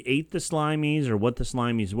know if they ate the Slimies or what the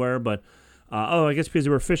Slimies were, but I guess because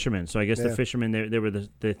they were fishermen. So I guess the fishermen, they were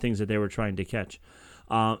the things that they were trying to catch.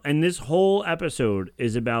 And this whole episode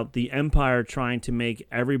is about the Empire trying to make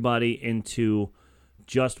everybody into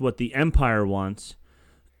just what the Empire wants.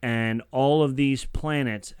 And all of these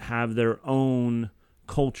planets have their own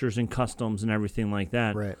cultures and customs and everything like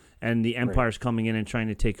that. Right. And the Empire's coming in and trying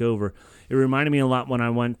to take over. It reminded me a lot when we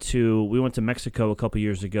went to Mexico a couple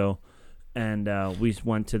years ago, and we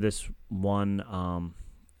went to this one.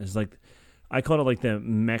 It's like I called it like the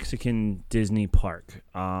Mexican Disney park.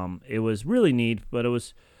 It was really neat, but it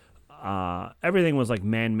was everything was like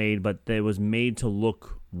man-made, but it was made to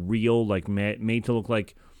look real, like made to look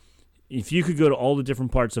like. If you could go to all the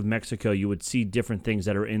different parts of Mexico, you would see different things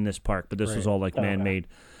that are in this park, but this was all like man-made.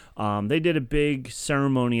 They did a big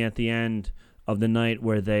ceremony at the end of the night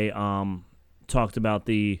where they talked about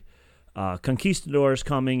the conquistadors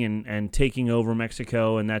coming and taking over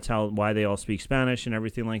Mexico, and that's why they all speak Spanish and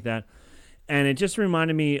everything like that. And it just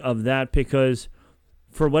reminded me of that because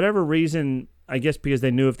for whatever reason, I guess because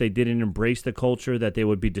they knew if they didn't embrace the culture that they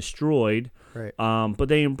would be destroyed. Right. But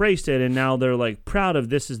they embraced it, and now they're like proud of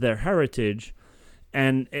this is their heritage.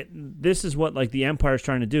 And this is what like the Empire's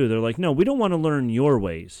trying to do. They're like, no, we don't want to learn your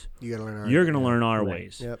ways. You gotta learn our You're going to learn our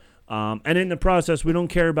ways. Yep. And in the process, we don't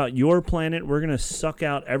care about your planet. We're going to suck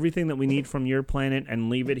out everything that we need from your planet and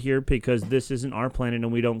leave it here because this isn't our planet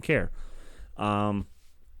and we don't care.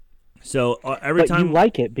 So every But time you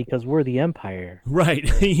like it because we're the Empire.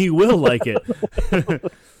 right, you will like it.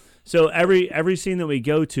 So every scene that we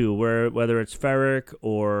go to, whether it's Ferric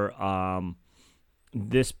or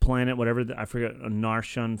this planet, whatever I forget,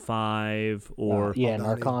 Narshun 5 or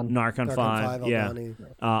Narcon. Narcon 5, yeah, Aldani.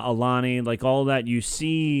 Alani, like all that, you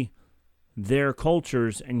see their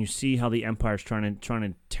cultures and you see how the Empire's trying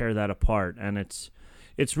to tear that apart, and it's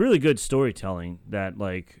really good storytelling that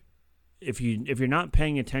like if you're not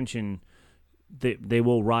paying attention, they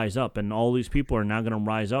will rise up, and all these people are now going to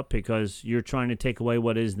rise up because you're trying to take away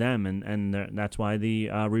what is them, and that's why the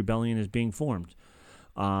rebellion is being formed.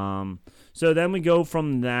 So then we go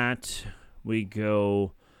from that, we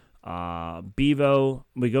go Bevo,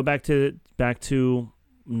 we go back to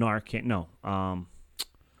Narcan. No,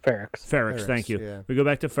 Ferrix. Thank you. Yeah. We go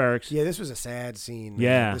back to Ferrix. Yeah, this was a sad scene. Man.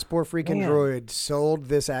 Yeah. This poor freaking droid sold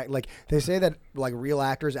this act. Like they say that like real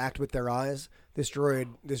actors act with their eyes. This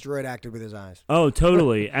droid acted with his eyes. Oh,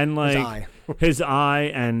 totally. And like eye. his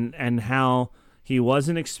eye and how he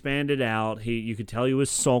wasn't expanded out. You could tell he was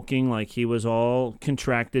sulking, like he was all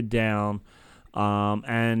contracted down.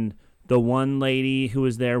 And the one lady who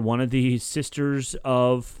was there, one of the sisters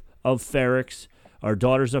of Ferrix, or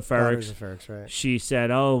Daughters of Ferrix. Daughters of Ferrix, right. She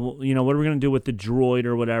said, "Oh, you know, what are we gonna do with the droid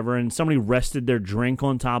or whatever?" And somebody rested their drink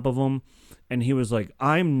on top of him, and he was like,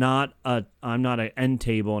 "I'm not an end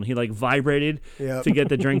table," and he like vibrated Yep. to get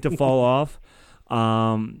the drink to fall off.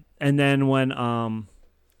 And then when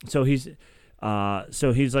so he's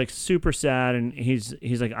like super sad, and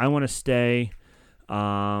he's like, "I want to stay."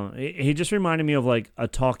 He just reminded me of like a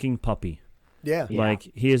talking puppy. Yeah. Like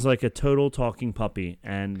he is like a total talking puppy,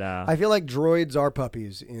 and I feel like droids are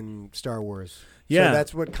puppies in Star Wars. Yeah. So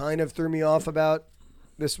that's what kind of threw me off about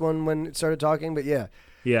this one when it started talking. But yeah,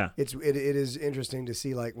 it is interesting to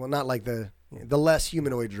see, like, well, not like the less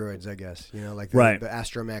humanoid droids, I guess. You know, like the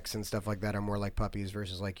Astromechs and stuff like that are more like puppies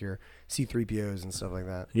versus like your C-3POs and stuff like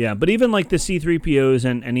that. Yeah, but even like the C-3POs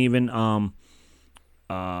and even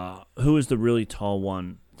who is the really tall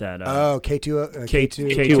one that K2SO,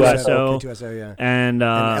 K2SO, yeah, and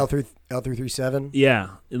L337. Yeah,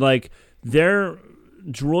 like their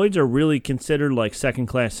droids are really considered like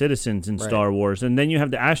second-class citizens in Star Wars, and then you have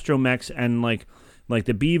the Astromechs and like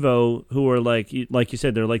the Bevo, who are like you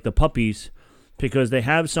said, they're like the puppies because they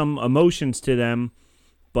have some emotions to them,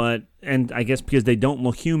 and I guess because they don't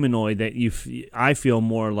look humanoid, that I feel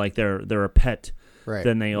more like they're a pet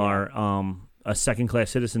than they are a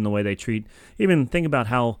second-class citizen. The way they treat, even think about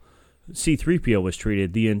how C-3PO was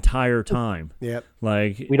treated the entire time. Yep.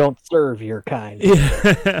 Like, we don't serve your kind.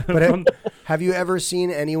 Yeah. But have you ever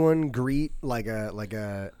seen anyone greet like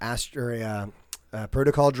a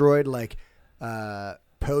protocol droid like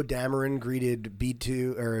Poe Dameron greeted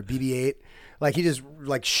B2 or BB-8? Like he just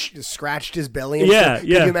like scratched his belly. And stuff. Can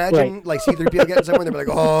you imagine like C-3PO getting somewhere and they're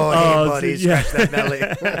like, "Oh, hey buddy, scratch that belly."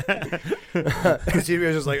 And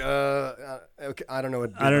C-3PO's just like, okay, I don't know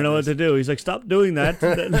what to do. He's like, "Stop doing that."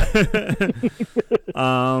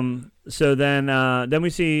 So then we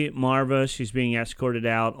see Marva. She's being escorted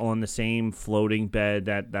out on the same floating bed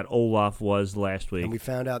that Olaf was last week. And we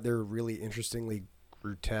found out they're really interestingly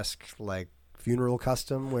grotesque, like funeral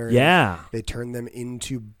custom where they turn them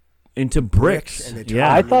into bricks, and they turn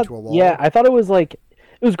them into a wall. Yeah, I thought it was like,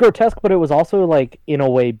 it was grotesque, but it was also like in a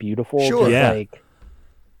way beautiful. Sure. Just like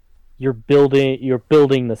you're building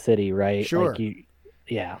the city, right? Sure. Like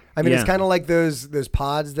I mean, it's kind of like those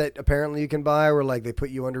pods that apparently you can buy, where like they put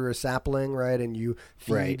you under a sapling, right, and you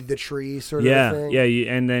feed the tree, sort of thing.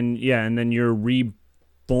 And then you're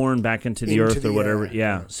reborn back into the earth or whatever.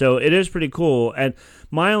 Yeah. So it is pretty cool. And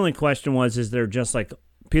my only question was, is there just like,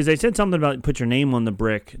 because they said something about put your name on the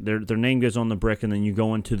brick, their name goes on the brick, and then you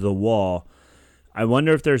go into the wall. I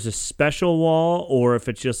wonder if there's a special wall or if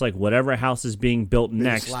it's just like whatever house is being built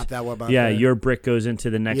next. Slap that one there. Your brick goes into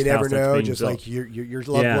the next house. You never that's know, being just built. like your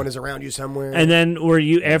loved one is around you somewhere. And then were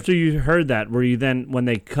you, after you heard that, were you then, when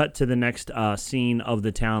they cut to the next scene of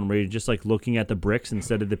the town, were you just like looking at the bricks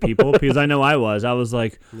instead of the people? Because I know I was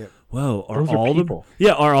like, whoa, are all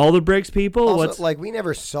the bricks people? Also, like, we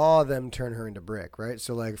never saw them turn her into brick, right?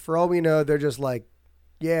 So like, for all we know, they're just like,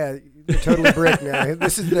 yeah, they're totally brick now.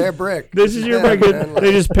 This is their brick. This is your brick.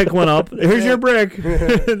 They just pick one up. Here's your brick.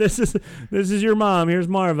 This is your mom. Here's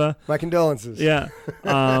Marva. My condolences. Yeah.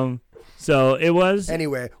 So it was.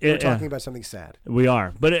 Anyway, we're talking about something sad. We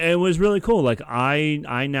are, but it was really cool. Like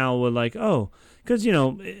I now would like, because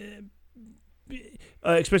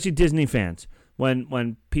especially Disney fans,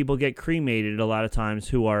 when people get cremated, a lot of times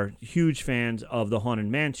who are huge fans of the Haunted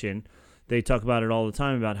Mansion, they talk about it all the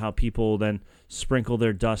time about how people then sprinkle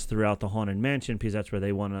their dust throughout the Haunted Mansion because that's where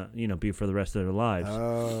they want to, be for the rest of their lives.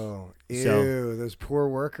 Oh, ew! Those poor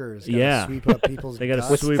workers. Gotta sweep up people's. They got to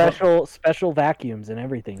with special vacuums and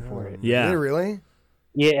everything for it. Yeah, they really?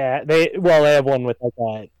 Yeah, they have one with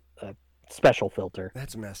like a special filter.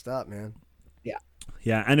 That's messed up, man.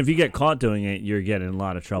 Yeah, and if you get caught doing it, you're getting in a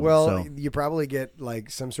lot of trouble. Well, you probably get like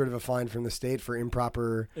some sort of a fine from the state for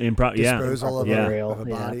improper disposal of a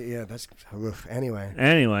body. Yeah, that's anyway.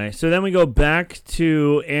 Anyway, so then we go back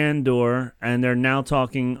to Andor, and they're now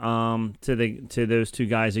talking to those two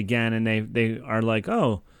guys again, and they are like,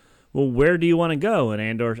 "Oh, well, where do you want to go?" And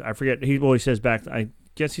Andor, I forget. He always says back. I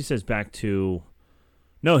guess he says back to.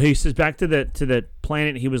 No, he says back to the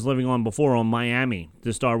planet he was living on before, on Miami,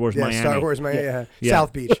 the Star Wars Miami. Star Wars Miami,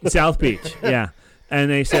 South Beach. South Beach, yeah.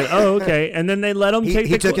 And they said, "Oh, okay." And then they let him take.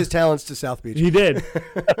 He took his talents to South Beach. He did.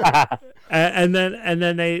 and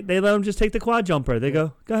then they let him just take the quad jumper. They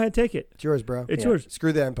go ahead, take it. It's yours, bro. It's yours.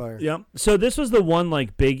 Screw the Empire. Yeah. So this was the one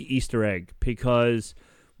like big Easter egg because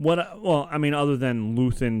other than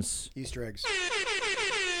Luthen's Easter eggs.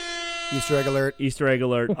 Easter egg alert. Easter egg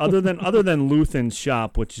alert. Other than Luthen's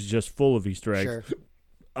shop, which is just full of Easter eggs.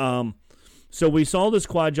 Sure. So we saw this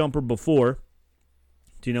quad jumper before.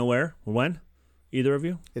 Do you know where or when? Either of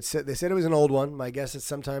you? They said it was an old one. My guess is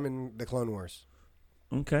sometime in the Clone Wars.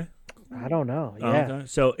 Okay. I don't know. Yeah. Okay.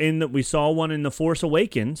 So we saw one in The Force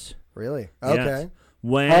Awakens. Really? Yes. Okay.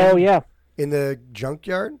 When Oh yeah. In the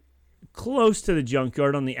junkyard? close to the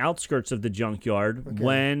junkyard, on the outskirts of the junkyard,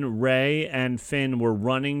 when Rey and Finn were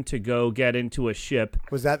running to go get into a ship.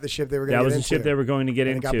 Was that the ship they were going to That get was into? the ship they were going to get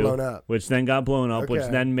And into. it got blown up. Which then got blown up, which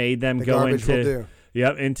Okay. then made them The go garbage will into do.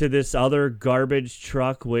 into this other garbage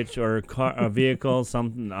truck, a vehicle,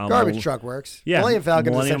 something. Garbage truck works. Yeah, Millennium Falcon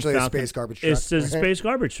is Millennium essentially Falcon. a space garbage truck. It's a right? space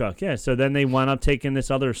garbage truck, yeah. So then they wound up taking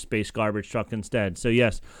this other space garbage truck instead. So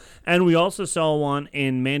yes, and we also saw one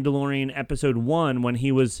in Mandalorian Episode 1 when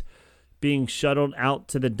he was being shuttled out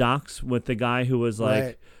to the docks with the guy who was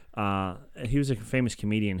like. He was a famous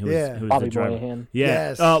comedian who was Bobby the driver. Moynihan. Yeah.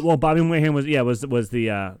 Yes. Well, Bobby Moynihan was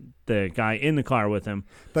the guy in the car with him.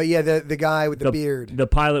 But yeah, the guy with the beard. The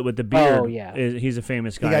pilot with the beard. Oh, yeah. He's a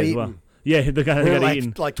famous guy got as well. eaten. Yeah, the guy that got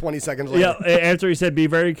eaten. like 20 seconds later. Yeah, after he said, "Be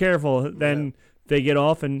very careful," then they get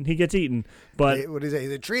off and he gets eaten. But What is it?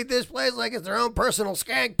 They treat this place like it's their own personal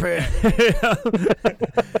skank pit.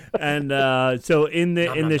 and so in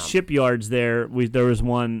the shipyards there was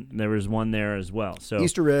one there as well. So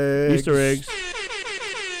Easter eggs.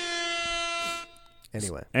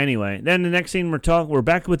 Anyway, then the next scene we're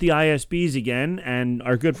back with the ISBs again, and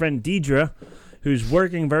our good friend Deidre, who's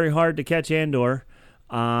working very hard to catch Andor.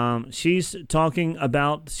 She's talking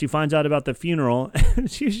about. She finds out about the funeral.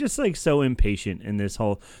 She's just like so impatient in this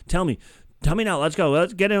whole. Tell me now. Let's go.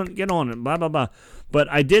 Let's get on it. Blah blah blah. But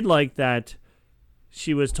I did like that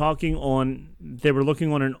she was talking on. They were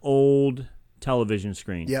looking on an old television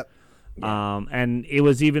screen. Yep. And it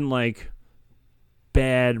was even like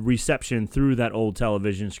bad reception through that old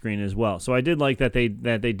television screen as well. So I did like that they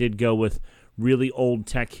did go with really old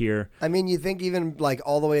tech here. I mean, you think even like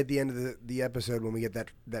all the way at the end of the episode when we get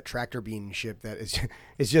that tractor beam ship that is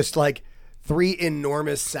it's just like 3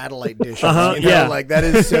 enormous satellite dishes. Like that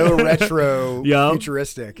is so retro,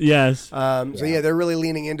 futuristic. Yes. So yeah, they're really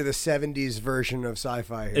leaning into the 70s version of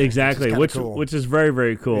sci-fi here, exactly, which is very,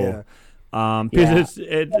 very cool. Yeah. Because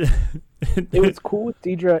it was cool with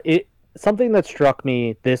Deidre. Something that struck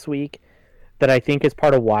me this week that I think is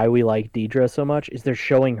part of why we like Deidre so much is they're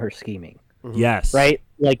showing her scheming. Yes. Right?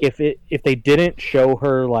 Like if they didn't show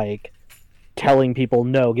her like telling people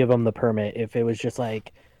no, give them the permit, if it was just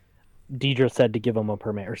like Deidre said to give them a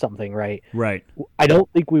permit or something, right? Right. I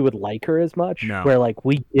don't think we would like her as much. No. Where like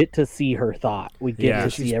we get to see her thought. We get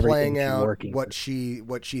to see she's everything playing she's out working what through.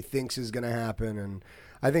 she thinks is going to happen, and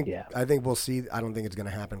I think we'll see. I don't think it's going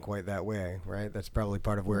to happen quite that way, right? That's probably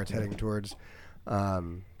part of where it's heading towards.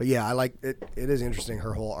 But yeah, I like it. It is interesting,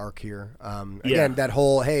 her whole arc here. Again, that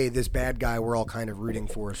whole hey, this bad guy we're all kind of rooting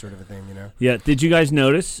for sort of a thing, you know? Yeah. Did you guys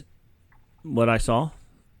notice what I saw?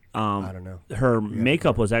 I don't know. Her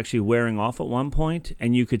makeup was actually wearing off at one point,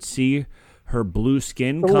 and you could see her blue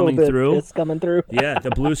skin A coming little bit through. It's coming through. Yeah, the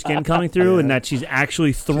blue skin coming through, and that she's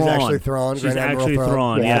actually Thrawn. She's actually Thrawn. She's Grand Admiral actually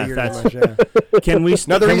Thrawn. Yeah, Yeah, that's. much, yeah. Can we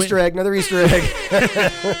Another Easter egg.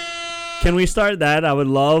 Can we start that? I would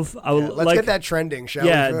love. Let's get that trending, shall we?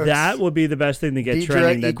 Yeah, folks? that would be the best thing to get Deidre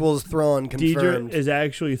trending. equals Thrawn confirmed. Deidre is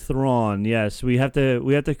actually Thrawn. Yes, we have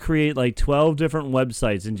to create like 12 different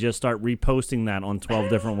websites and just start reposting that on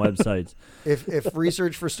 12 different websites. If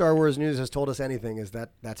research for Star Wars News has told us anything, is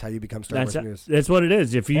that's how you become Star Wars News. That's what it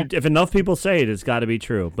is. If enough people say it, it's got to be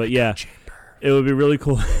true. But yeah, it would be really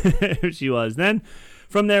cool if she was. Then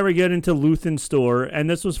from there we get into Luthen's store, and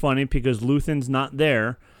this was funny because Luthen's not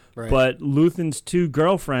there. Right. But Luthen's 2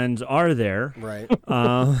 girlfriends are there, right?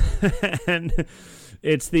 And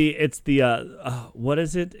it's the what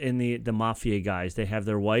is it in the mafia guys? They have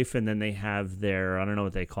their wife, and then they have their I don't know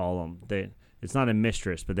what they call them. It's not a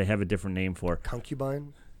mistress, but they have a different name for it.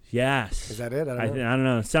 Concubine. Yes, is that it? I don't know. I don't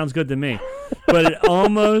know. It sounds good to me, but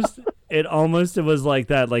it almost was like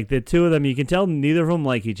that. Like the 2 of them, you can tell neither of them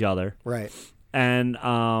like each other, right? And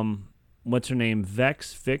what's her name?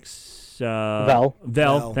 Vix. Vel.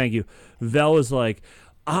 Thank you. Vel is like,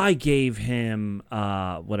 I gave him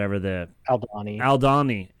whatever the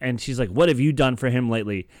Aldani, and she's like, what have you done for him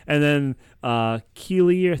lately? And then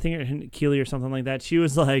Keely or something like that. She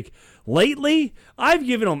was like, lately, I've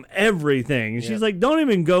given him everything. And she's like, don't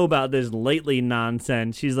even go about this lately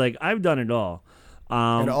nonsense. She's like, I've done it all.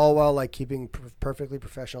 And all while like keeping perfectly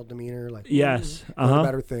professional demeanor, like yes, a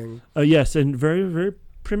better thing. Yes, and very very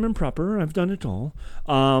prim and proper. I've done it all.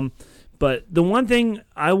 But the one thing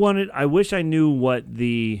I wish I knew what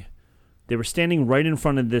they were standing right in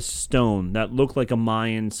front of this stone that looked like a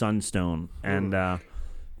Mayan sunstone. And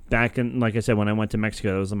back in, like I said, when I went to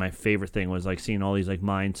Mexico, that was my favorite thing was like seeing all these like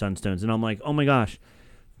Mayan sunstones. And I'm like, oh my gosh,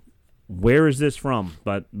 where is this from?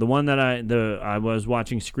 But the one that I was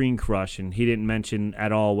watching Screen Crush, and he didn't mention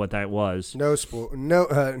at all what that was. No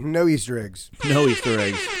Easter eggs. No Easter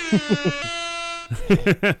eggs.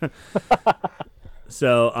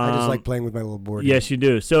 So I just like playing with my little board. Yes, you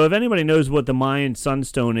do. So if anybody knows what the Mayan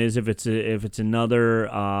sunstone is, if it's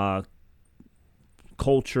another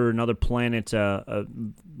culture, another planet's a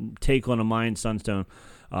take on a Mayan sunstone,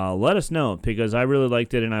 let us know, because I really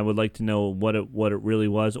liked it, and I would like to know what it really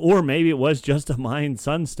was, or maybe it was just a Mayan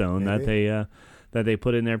sunstone that they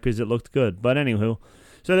put in there because it looked good. But anywho,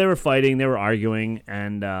 so they were fighting, they were arguing,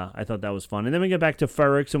 and I thought that was fun. And then we get back to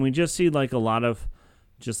Ferrix, and we just see like a lot of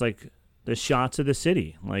just like the shots of the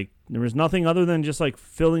city. Like there was nothing other than just like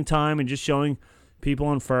filling time and just showing people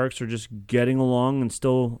on Ferrix are just getting along and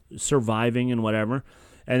still surviving and whatever.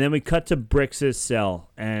 And then we cut to Brix's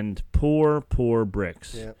cell, and poor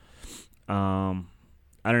Brix. Yeah.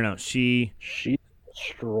 I don't know. She's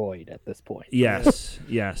destroyed at this point. Yes.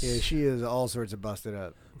 Yeah, she is all sorts of busted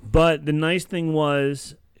up. But the nice thing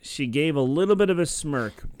was she gave a little bit of a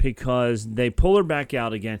smirk because they pull her back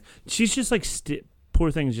out again. She's just like poor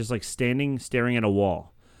thing is just like staring at a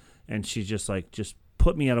wall, and she's just like, just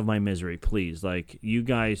put me out of my misery, please. Like, you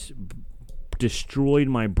guys destroyed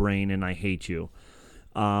my brain, and I hate you.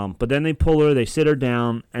 But then they pull her, they sit her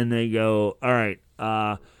down, and they go, all right,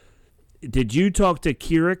 did you talk to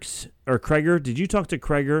Kirix or Kreger? Did you talk to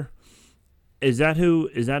Kreger? Is that who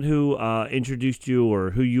introduced you,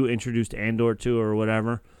 or who you introduced Andor to, or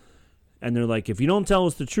whatever? And they're like, if you don't tell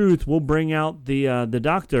us the truth, we'll bring out the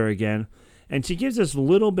doctor again. And she gives this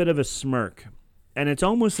little bit of a smirk, and it's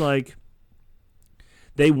almost like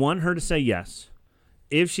they want her to say yes.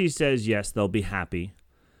 If she says yes, they'll be happy.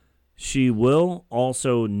 She will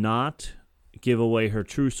also not give away her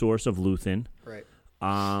true source of Luthen. Right.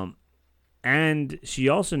 And she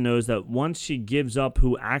also knows that once she gives up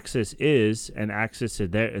who Axis is, and Axis is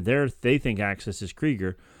they think Axis is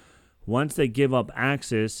Kreger. Once they give up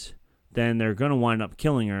Axis, then they're going to wind up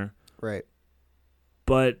killing her. Right.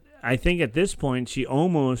 But I think at this point,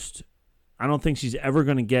 I don't think she's ever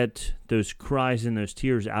going to get those cries and those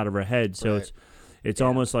tears out of her head. So right. It's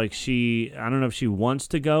almost like I don't know if she wants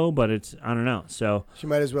to go, but I don't know. So she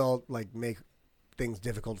might as well like make things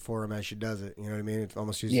difficult for him as she does it. You know what I mean? It's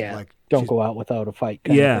almost like don't go out without a fight.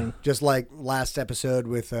 Kind of thing. Just like last episode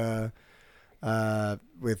with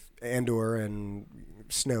Andor and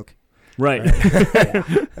Snoke. Right.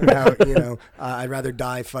 How, I'd rather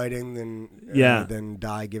die fighting than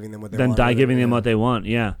die giving them what they want. Than die giving them what they want,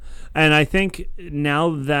 yeah. And I think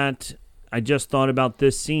now that I just thought about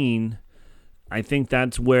this scene, I think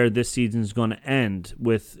that's where this season's going to end,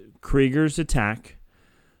 with Kreger's attack.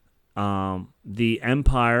 The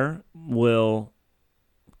Empire will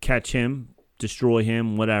catch him, destroy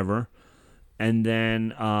him, whatever. And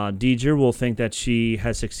then Deidre will think that she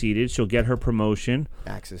has succeeded. She'll get her promotion.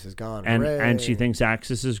 Axis is gone. And she thinks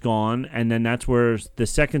Axis is gone. And then that's where the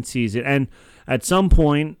second season. And at some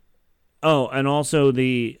point, and also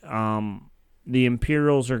the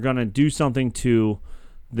Imperials are going to do something to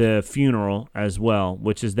the funeral as well,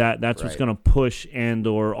 which is that's what's going to push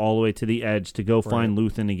Andor all the way to the edge to go find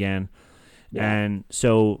Luthen again. Yeah. And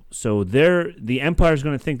so the Empire's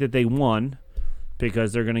going to think that they won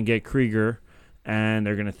because they're going to get Kreger. And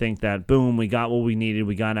they're going to think that, boom, we got what we needed.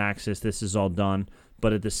 We got access. This is all done.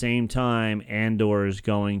 But at the same time, Andor is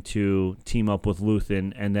going to team up with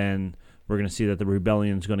Luthen, and then we're going to see that the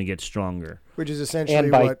rebellion is going to get stronger. Which is essentially and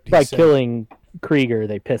by killing Kreger,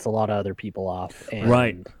 they piss a lot of other people off. And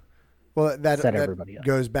right. Well, that everybody up.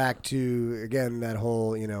 Goes back to, again, that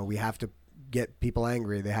whole, we have to get people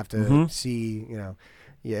angry. They have to see,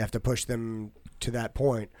 you have to push them to that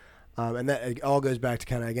point. And that it all goes back to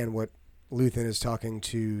kind of, again, what Luthen is talking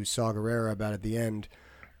to Saw Gerrera about at the end,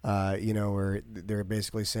 where they're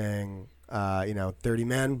basically saying, 30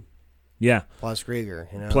 men, plus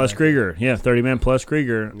Kreger, plus Kreger, 30 men plus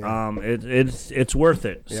Kreger. Yeah. It's worth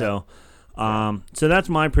it. Yeah. So that's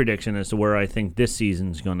my prediction as to where I think this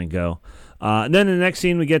season's going to go. Then in the next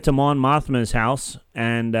scene, we get to Mon Mothma's house,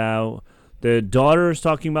 and the daughter is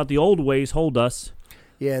talking about the old ways hold us.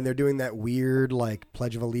 Yeah, and they're doing that weird like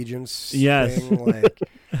Pledge of Allegiance thing,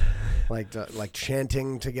 like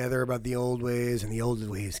chanting together about the old ways, and the old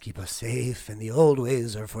ways keep us safe, and the old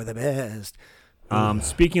ways are for the best.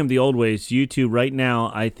 Speaking of the old ways, you two right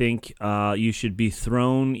now, I think you should be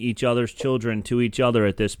thrown each other's children to each other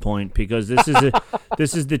at this point, because this is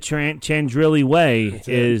the Chandrilli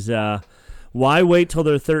way. Why wait till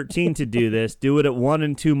they're 13 to do this? Do it at 1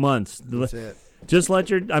 and 2 months. That's it. Just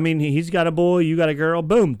he's got a boy, you got a girl,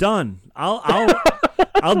 boom, done.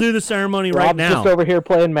 I'll do the ceremony right Rob's now. just over here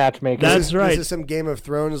playing matchmaker. That's right. This is some Game of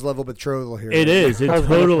Thrones level betrothal here. It is. It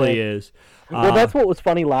totally is. Well, that's what was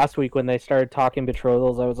funny last week when they started talking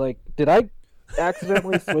betrothals. I was like, did I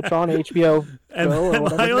accidentally switch on HBO Am Go or I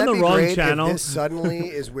whatever? on the Wouldn't that be wrong great channel? If this suddenly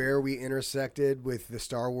is where we intersected with the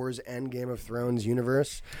Star Wars and Game of Thrones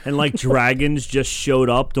universe, And like dragons just showed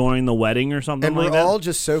up during the wedding or something and like we're that. all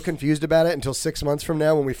just so confused about it until 6 months from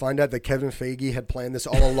now when we find out that Kevin Feige had planned this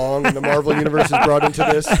all along, and the Marvel universe is brought into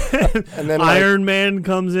this, and then Iron Man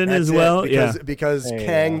comes in that's as it, well. because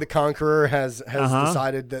Kang the Conqueror has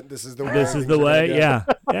decided that this is the way. This is things the are gonna way. go. Yeah.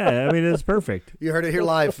 I mean, it's perfect. You heard it here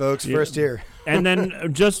live, folks. First here. And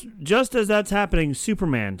then just as that's happening,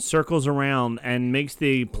 Superman circles around and makes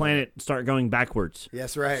the planet start going backwards.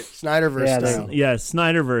 Yes, right. Snyderverse Yeah, style. Yeah,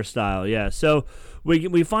 Snyderverse style. Yeah. So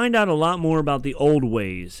we find out a lot more about the old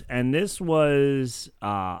ways, and this was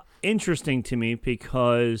interesting to me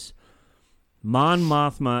because Mon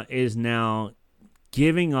Mothma is now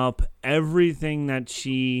giving up everything that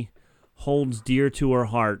she holds dear to her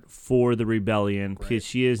heart for the rebellion because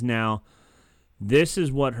she is now. This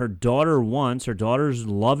is what her daughter wants. Her daughter's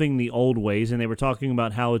loving the old ways, and they were talking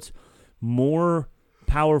about how it's more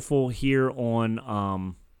powerful here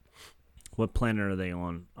on what planet are they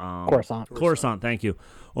on? Coruscant. Coruscant, thank you.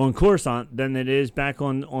 On Coruscant than it is back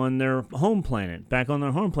on their home planet. Back on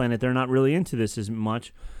their home planet, they're not really into this as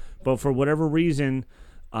much, but for whatever reason,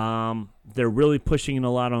 they're really pushing it a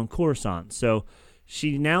lot on Coruscant. So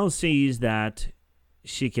she now sees that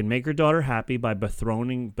she can make her daughter happy by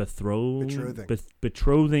betrothing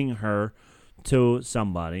her to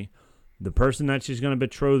somebody. The person that she's going to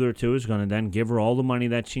betroth her to is going to then give her all the money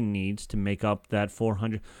that she needs to make up that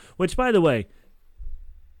 400. Which, by the way,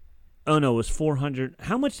 oh no, it was 400.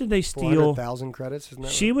 How much did they steal? 400,000 credits, isn't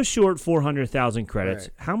that She was short 400,000 credits.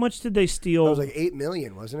 Right. How much did they steal? That was like 8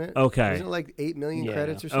 million, wasn't it? Okay. Wasn't it like 8 million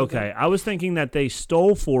credits or something? Okay, I was thinking that they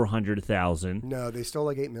stole 400,000. No, they stole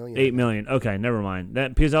like 8 million. 8 million. Okay, never mind.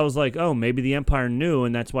 That because I was like, oh, maybe the Empire knew,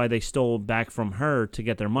 and that's why they stole back from her to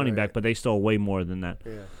get their money back. But they stole way more than that.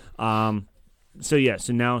 Yeah. So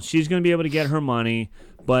now she's going to be able to get her money,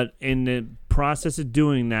 but in the process of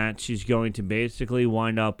doing that, she's going to basically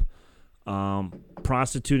wind up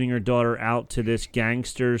prostituting her daughter out to this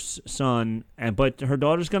gangster's son, but her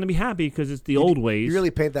daughter's going to be happy because it's the old ways. You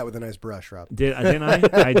really paint that with a nice brush, Rob. Didn't I?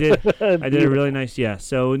 I did a really nice, yeah.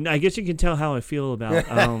 So I guess you can tell how I feel about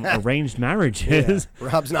arranged marriages. Yeah.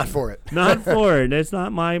 Rob's not for it. Not for it. It's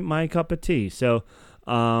not my cup of tea. So,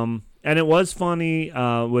 and it was funny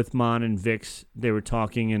with Mon and Vix. They were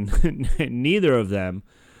talking, and neither of them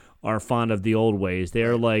are fond of the old ways.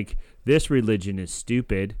 They're like, this religion is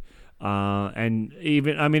stupid. And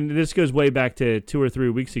even, I mean, this goes way back to 2 or 3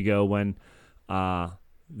 weeks ago when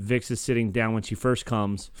Vix is sitting down when she first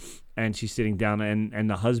comes, and she's sitting down, and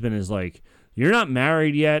the husband is like, "You're not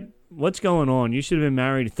married yet. What's going on? You should have been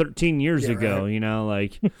married 13 years ago." Right. You know,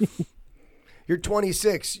 like. You're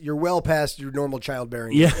 26. You're well past your normal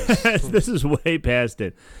childbearing. Yeah, this is way past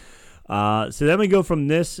it. So then we go from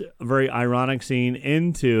this very ironic scene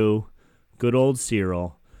into good old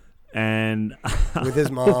Cyril. And with his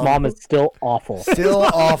mom. His mom is still awful. Still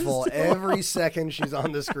awful. Every second she's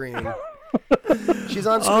on the screen. She's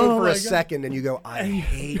on screen for a second, and you go, I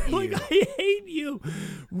hate you. Like, I hate you.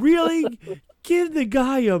 Really? Give the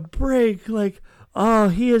guy a break. Like, oh,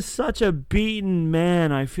 he is such a beaten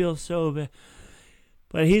man. I feel so bad.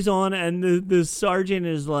 But he's on, and the sergeant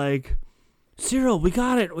is like, Cyril, we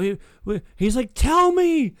got it. He's like, tell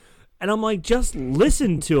me. And I'm like, just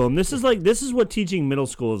listen to him. This is what teaching middle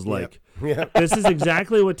school is like. Yep. This is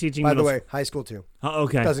exactly what teaching By middle the way, high school too.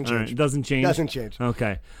 Okay. Doesn't change. All right. Doesn't change? Doesn't change.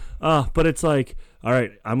 Okay. But it's like, all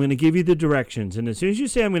right, I'm going to give you the directions. And as soon as you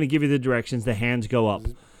say I'm going to give you the directions, the hands go up.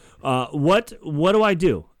 What do I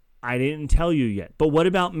do? I didn't tell you yet. But what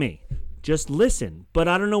about me? Just listen. But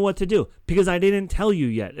I don't know what to do because I didn't tell you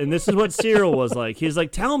yet. And this is what Cyril was like. He's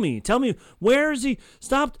like, tell me. Where is he?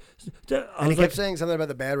 Stop. And he kept saying something about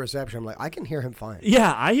the bad reception. I'm like, I can hear him fine.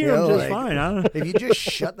 Yeah, I hear him just like, fine. I don't if you just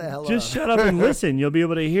shut the hell up. Just shut up and listen. You'll be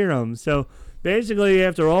able to hear him. So basically,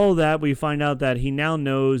 after all of that, we find out that he now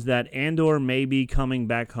knows that Andor may be coming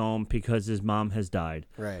back home because his mom has died.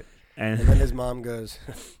 Right. And then his mom goes,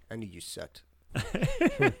 I knew you sucked.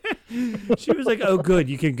 She was like, oh, good.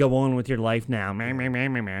 You can go on with your life now.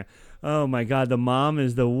 Oh, my God. The mom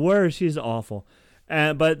is the worst. She's awful.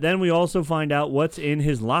 But then we also find out what's in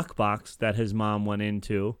his lockbox that his mom went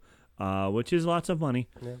into, which is lots of money.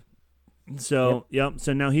 Yeah. So, yep.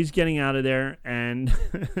 So now he's getting out of there, and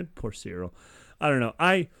poor Cyril. I don't know.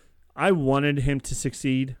 I wanted him to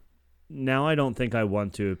succeed. Now I don't think I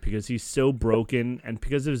want to because he's so broken, and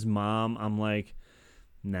because of his mom, I'm like,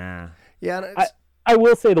 Nah. Yeah, and it's, I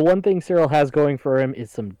will say the one thing Cyril has going for him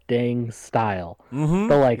is some dang style. Mm-hmm.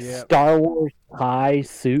 The Star Wars tie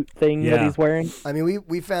suit thing that he's wearing. I mean,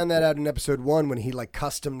 we found that out in episode 1 when he like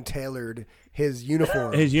custom tailored his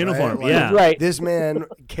uniform. Yeah. Right. This man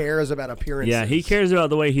cares about appearances. Yeah, he cares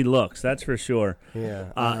about the way he looks. That's for sure.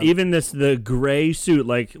 Yeah. Even the gray suit,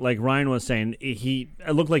 like Ryan was saying,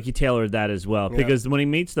 it looked like he tailored that as well. Because when he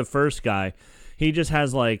meets the first guy, he just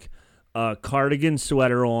has like a cardigan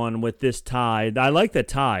sweater on with this tie. I like the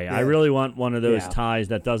tie. I really want one of those ties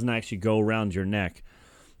that doesn't actually go around your neck.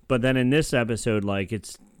 But then in this episode, like,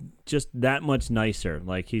 it's just that much nicer.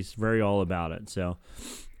 Like, he's very all about it. So,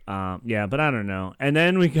 but I don't know. And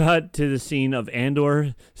then we got to the scene of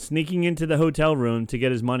Andor sneaking into the hotel room to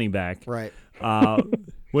get his money back. Right.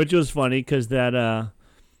 Which was funny because that I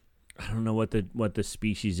don't know what the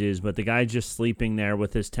species is, but the guy just sleeping there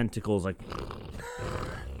with his tentacles like.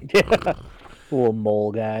 Yeah, little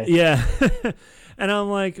mole guy. Yeah, and I'm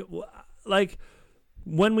like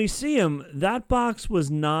when we see him, that box was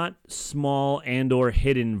not small and or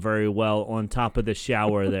hidden very well on top of the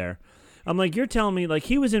shower there. I'm like, you're telling me like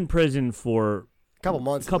he was in prison for a couple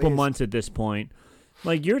months at this point.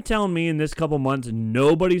 Like, you're telling me in this couple months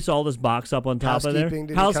nobody saw this box up on top of there?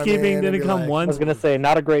 Housekeeping didn't come once. I was going to say,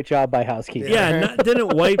 not a great job by housekeeping. Yeah,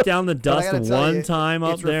 didn't wipe down the dust one time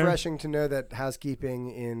up there. It's refreshing to know that housekeeping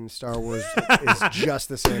in Star Wars is just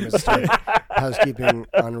the same as housekeeping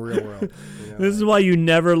on Real World. You know? This is why you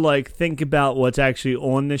never think about what's actually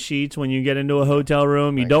on the sheets when you get into a hotel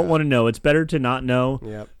room. You don't want to know. It's better to not know.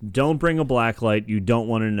 Yep. Don't bring a black light. You don't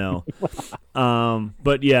want to know.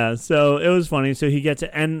 But yeah, so it was funny. So he gets it,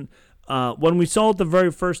 and when we saw it the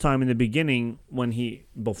very first time in the beginning,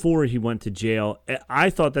 before he went to jail, I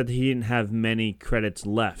thought that he didn't have many credits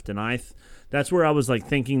left, and that's where I was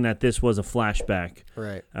thinking that this was a flashback.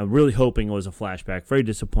 Right. I'm really hoping it was a flashback. Very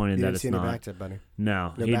disappointed that it's not. No Bacta, buddy.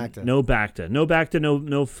 No Bacta. No Bacta. No Bacta.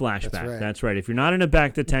 No flashback. That's right. If you're not in a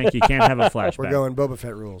Bacta tank, you can't have a flashback. We're going Boba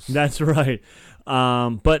Fett rules. That's right.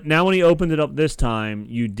 But now when he opened it up this time,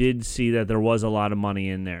 you did see that there was a lot of money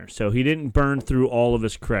in there. So he didn't burn through all of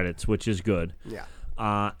his credits, which is good. Yeah.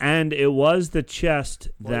 And it was the chest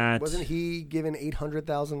that... Wasn't he given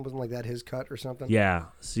 $800,000? Wasn't that his cut or something? Yeah.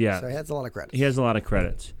 So he has a lot of credits. He has a lot of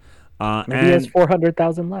credits. Maybe he has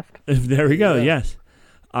 400,000 left. There we go, yes.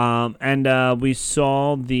 And we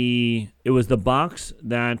saw it was the box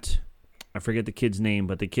that... I forget the kid's name,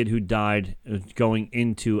 but the kid who died going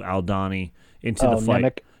into Aldhani, into the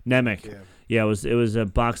fight. Nemec. Yeah, it was a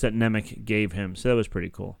box that Nemec gave him, so that was pretty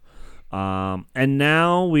cool. And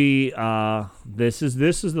now this is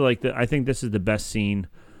I think this is the best scene.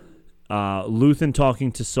 Luthen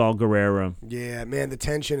talking to Saul Guerrero. Yeah, man, the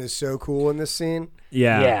tension is so cool in this scene.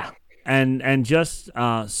 Yeah. And just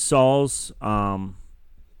Saul's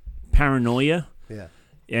paranoia. Yeah.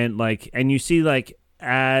 And you see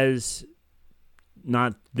as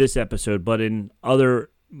not this episode, but in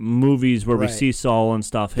other movies where we see Saul and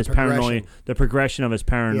stuff, his paranoia, the progression of his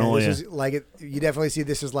paranoia. Yeah, this is you definitely see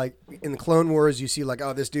this is in the Clone Wars. You see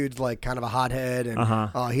this dude's kind of a hothead, and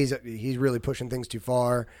he's really pushing things too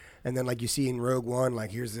far. And then you see in Rogue One,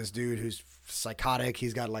 here's this dude who's psychotic.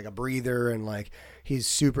 He's got a breather, and he's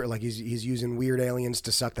super he's using weird aliens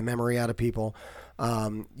to suck the memory out of people.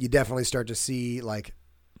 You definitely start to see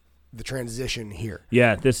the transition here.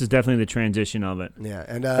 Yeah, this is definitely the transition of it. Yeah,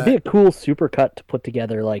 and it'd be a cool supercut to put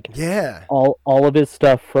together. All of his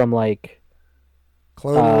stuff from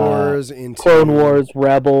Clone Wars,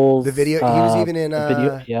 Rebels. The video. He was even in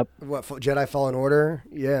Yep. Jedi Fallen Order.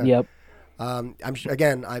 Yeah. Yep.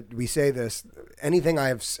 We say this. Anything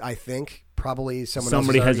I think probably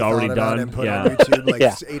somebody has already done and put on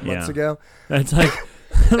YouTube 8 months ago. That's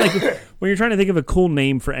when you're trying to think of a cool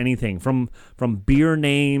name for anything, from beer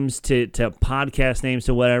names to podcast names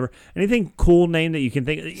to whatever, anything cool name that you can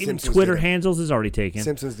think of, even Simpsons Twitter handles is already taken.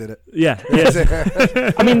 Simpsons did it. Yeah. Yes.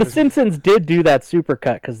 I mean, The Simpsons did do that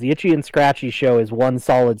supercut because the Itchy and Scratchy show is one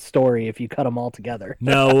solid story if you cut them all together.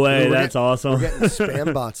 No way. That's awesome. We're getting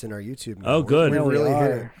spam bots in our YouTube now. Oh, good. We really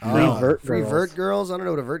hit it. Free Vert Girls? I don't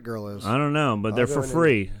know what a Vert Girl is. I don't know, but they're for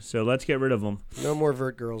free, so let's get rid of them. No more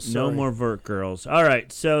Vert Girls. Sorry. No more Vert Girls. All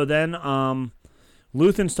right, so then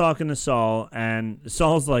Luthen's talking to Saul, and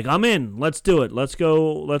Saul's like, "I'm in. Let's do it. Let's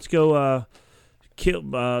go.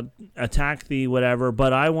 Attack the whatever.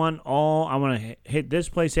 But I want to hit this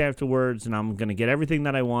place afterwards, and I'm gonna get everything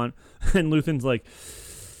that I want." And Luthen's like,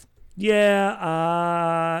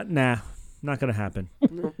 "Yeah, nah, not gonna happen."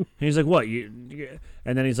 And he's like, "What?" And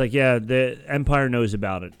then he's like, "Yeah, the Empire knows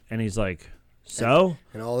about it." And he's like, "So?"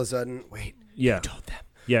 And all of a sudden, wait. Yeah. You told them.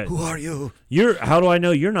 Yeah. Who are you? How do I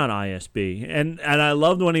know you're not ISB? And I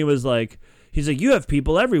loved when he was like, he's like, you have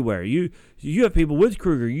people everywhere. You have people with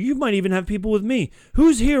Kruger. You might even have people with me.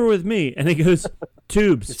 Who's here with me? And he goes,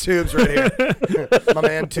 Tubes. Tubes right here. My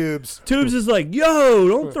man Tubes. Tubes is like, yo,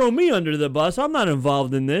 don't throw me under the bus. I'm not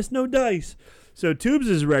involved in this. No dice. So Tubes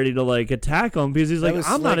is ready to like attack him because he's like,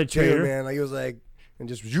 I'm not a traitor. Too, man. Like, he was like, and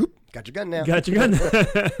just zoop, got your gun now. Got your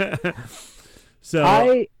gun. So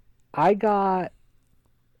I got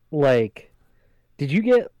like, did you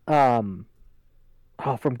get from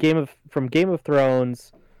Game of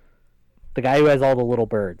Thrones, the guy who has all the little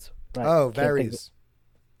birds? Varys.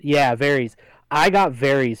 Yeah, Varys. I got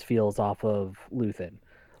Varys feels off of Luthen.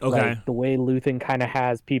 Okay. Like, the way Luthen kind of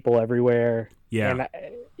has people everywhere. Yeah.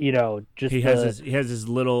 And just he has his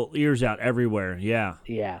little ears out everywhere. Yeah.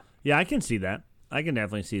 Yeah. Yeah, I can see that. I can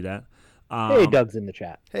definitely see that. Hey, Doug's in the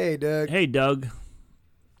chat. Hey, Doug. Hey, Doug.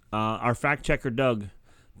 Our fact checker, Doug.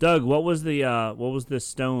 Doug, what was the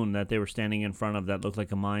stone that they were standing in front of that looked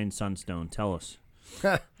like a Mayan sunstone? Tell us.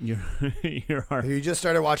 You just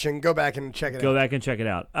started watching. Go back and check it out. Go back and check it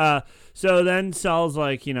out. So then Saul's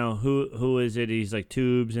like, who is it? He's like,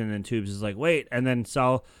 Tubes, and then Tubes is like, wait, and then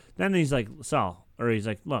he's like, he's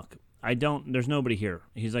like, look, there's nobody here.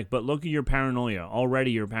 He's like, but look at your paranoia.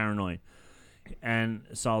 Already you're paranoid. And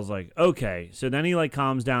Saul's like, okay. So then he like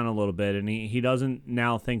calms down a little bit, and he doesn't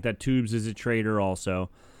now think that Tubes is a traitor also.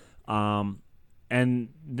 And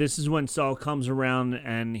this is when Saul comes around,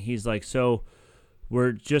 and he's like, so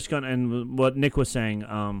we're just going to, and what Nick was saying,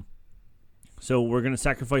 so we're going to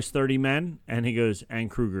sacrifice 30 men, and he goes, and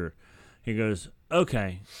Kruger. He goes,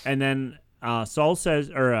 okay. And then Saul says,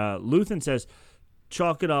 or Luthen says,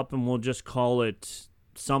 chalk it up, and we'll just call it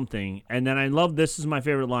something. And then I love, this is my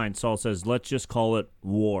favorite line. Saul says, let's just call it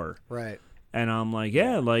war. Right. And I'm like,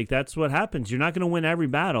 yeah, like that's what happens. You're not going to win every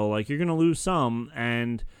battle. Like, you're going to lose some.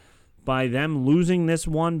 And by them losing this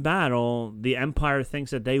one battle, the Empire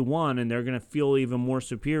thinks that they won, and they're going to feel even more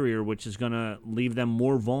superior, which is going to leave them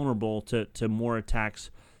more vulnerable to more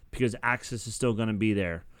attacks because Axis is still going to be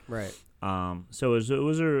there. Right. So it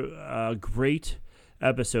was a great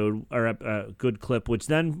episode, or a good clip, which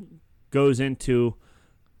then goes into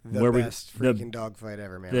the best freaking dogfight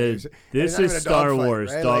ever, man. This is Star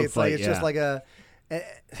Wars dogfight. It's just like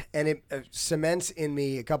and it cements in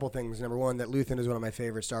me a couple things. Number one, that Luthen is one of my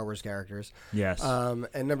favorite Star Wars characters. Yes.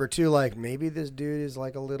 And number two, like, maybe this dude is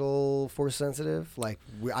like a little force sensitive. Like,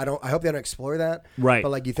 I hope they don't explore that. Right. But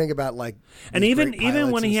like, you think about like, and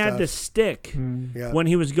even when he had the stick, when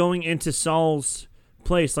he was going into Saul's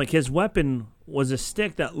place, like his weapon was a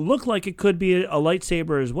stick that looked like it could be a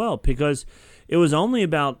lightsaber as well, because it was only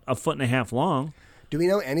about 1.5 feet long. Do we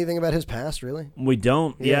know anything about his past, really? We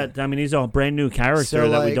don't yet. I mean, he's a brand new character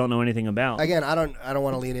that we don't know anything about. Again, I don't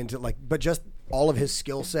want to lean into but just all of his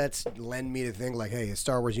skill sets lend me to think like, hey, a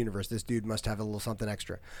Star Wars universe, this dude must have a little something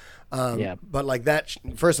extra. But like that,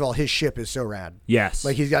 first of all, his ship is so rad. Yes.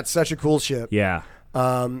 Like, he's got such a cool ship. Yeah.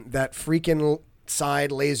 That freaking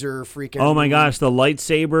side laser freaking. Oh my gosh, the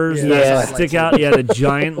lightsabers that stick out. Yeah, the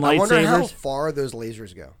giant lightsabers. I wonder how far those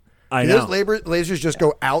lasers go. I know. Those lasers just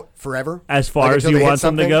go out forever? As far as you want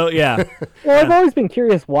them to go, yeah. Well, I've always been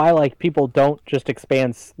curious why like people don't just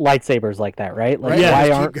expand lightsabers like that, right? Like,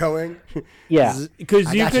 why aren't keep going? Yeah,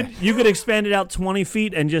 because you could expand it out 20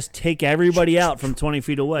 feet and just take everybody out from 20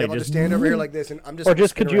 feet away. Just stand over here like this, and I'm just. Or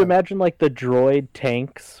just could you imagine like the droid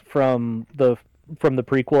tanks from the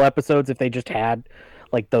prequel episodes if they just had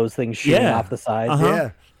like those things shooting off the sides?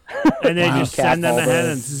 Yeah. And they just send them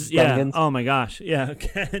ahead and oh my gosh,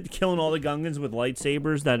 killing all the Gungans with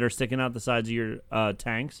lightsabers that are sticking out the sides of your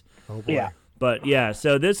tanks. Oh boy. Yeah. But yeah,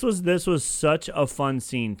 so this was such a fun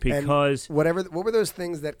scene because what were those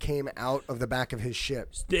things that came out of the back of his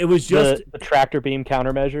ship? It was just the tractor beam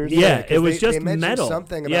countermeasures. Yeah, it was just they metal.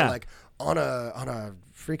 Something about like on a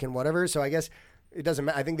freaking whatever. So I guess it doesn't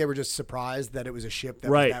matter. I think they were just surprised that it was a ship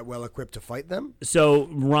that was that well equipped to fight them. So,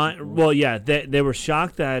 they were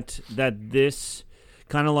shocked that this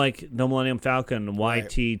kind of like the Millennium Falcon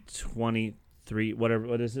YT-23,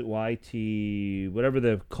 what is it? YT, whatever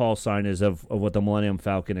the call sign is of what the Millennium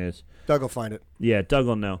Falcon is. Doug will find it. Yeah, Doug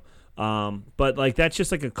will know. But like that's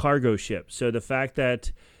just like a cargo ship. So the fact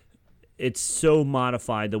that it's so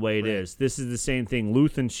modified the way it is. This is the same thing.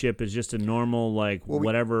 Luthen's ship is just a normal,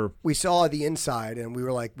 whatever. We saw the inside, and we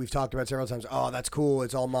were like, we've talked about several times, oh, that's cool.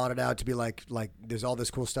 It's all modded out to be like there's all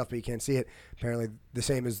this cool stuff, but you can't see it. Apparently, the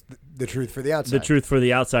same is the truth for the outside. The truth for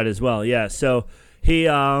the outside as well, yeah. So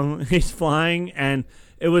he's flying, and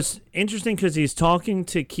it was interesting because he's talking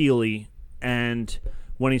to Keely, and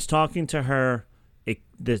when he's talking to her,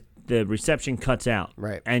 the the reception cuts out.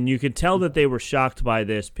 Right. And you could tell that they were shocked by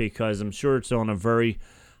this because I'm sure it's on a very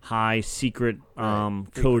high secret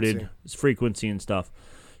coded frequency and stuff.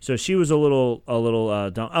 So she was a little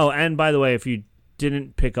dumb. Oh, and by the way, if you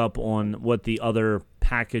didn't pick up on what the other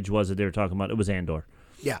package was that they were talking about, it was Andor.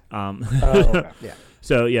 Yeah. Okay. Yeah.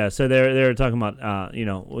 So they're talking about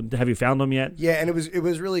have you found them yet? Yeah, and it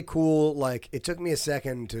was really cool. Like, it took me a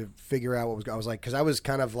second to figure out what was. I was like, because I was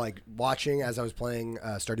kind of like watching as I was playing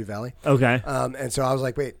Stardew Valley. Okay. And so I was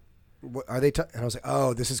like, wait, what are they? And I was like,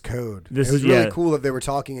 oh, this is code. This it was is- really yeah. cool that they were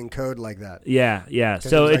talking in code like that. Yeah. 'Cause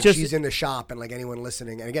So was it like, just she's in the shop, and like anyone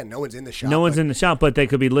listening, and again, no one's in the shop. no one's but- in the shop, but they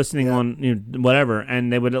could be listening Yeah. on whatever,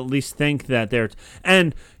 and they would at least think that they're.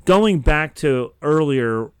 And going back to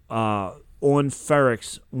earlier on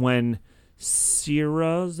Ferrex, when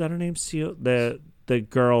Sierra, is that her name? The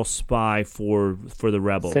girl spy for the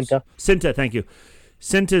rebels. Cinta, thank you.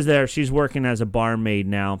 Cinta's there. She's working as a barmaid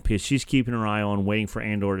now because she's keeping her eye on, waiting for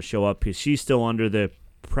Andor to show up because she's still under the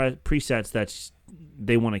presets that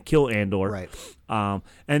they want to kill Andor. Right.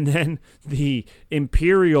 And then the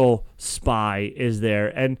Imperial spy is there,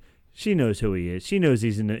 and she knows who he is. She knows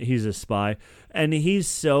he's a spy, and he's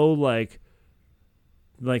so like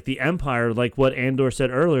the Empire, like what Andor said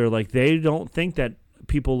earlier, like they don't think that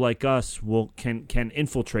people like us can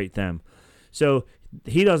infiltrate them. So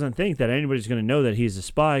he doesn't think that anybody's going to know that he's a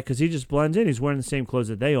spy because he just blends in. He's wearing the same clothes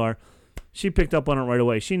that they are. She picked up on it right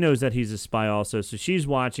away. She knows that he's a spy also. So she's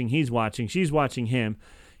watching, he's watching, she's watching him.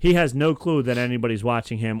 He has no clue that anybody's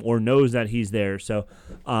watching him or knows that he's there. So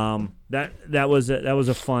that was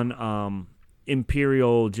a fun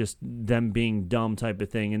Imperial, just them being dumb type of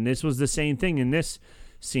thing. And this was the same thing in this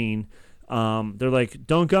scene. They're like,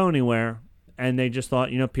 don't go anywhere. And they just thought,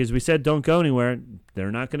 because we said don't go anywhere,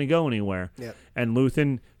 they're not going to go anywhere. Yep. And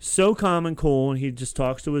Luthen, so calm and cool, and he just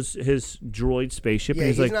talks to his droid spaceship. Yeah, and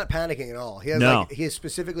he's like, not panicking at all. He has No. he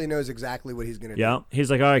specifically knows exactly what he's going to do. yeah.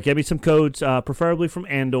 He's like, all right, get me some codes, preferably from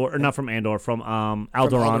Andor, or not from Andor, from Alderaan.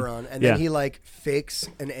 From Alderaan. And yeah. then he like fakes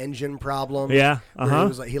an engine problem. Yeah, where uh-huh. He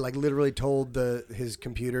was like, he like literally told his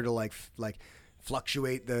computer to like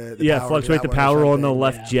fluctuate the power fluctuate to the that one or power on the something.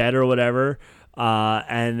 left jet or whatever.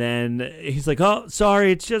 And then he's like, "Oh,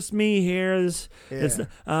 sorry, it's just me here. It's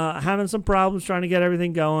having some problems trying to get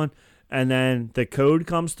everything going." And then the code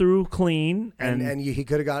comes through clean, and he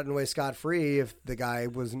could have gotten away scot-free if the guy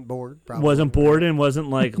wasn't bored. Probably. wasn't bored and wasn't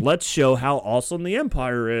like, "Let's show how awesome the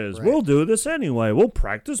Empire is. Right. We'll do this anyway. We'll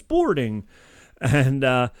practice boarding." And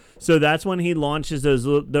so that's when he launches those.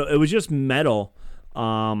 It was just metal.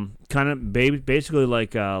 Kind of basically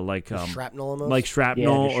like shrapnel almost? like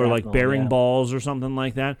shrapnel Yeah, or like shrapnel, bearing yeah. balls or something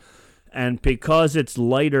like that. And because it's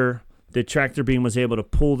lighter, the tractor beam was able to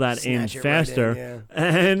pull that Snatch in it right faster, in, yeah.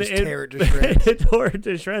 and Just tear it to shreds. it tore it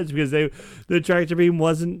to shreds because the tractor beam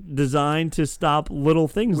wasn't designed to stop little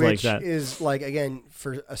things like Which that. is like, again,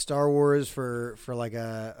 for a Star Wars, for like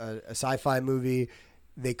a sci-fi movie,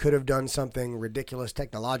 they could have done something ridiculous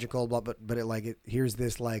technological, but here's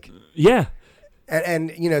this like Yeah.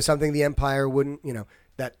 and something the Empire wouldn't,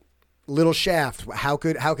 that little shaft. How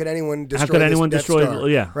could anyone destroy? could anyone this Death destroy- Star,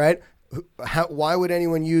 yeah. right? Why would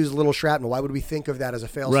anyone use little shrapnel? Why would we think of that as a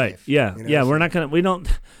failsafe? Right. Yeah. So- We're not gonna. We don't.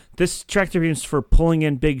 This tractor beam's for pulling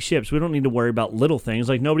in big ships. We don't need to worry about little things.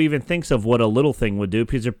 Like nobody even thinks of what a little thing would do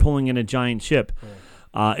because they're pulling in a giant ship.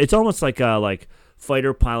 It's almost like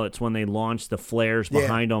fighter pilots when they launch the flares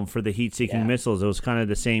behind them for the heat-seeking missiles. It was kind of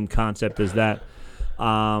the same concept as that.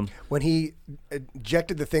 When he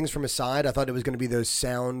ejected the things from his side, I thought it was going to be those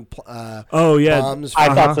sound Oh yeah, bombs. I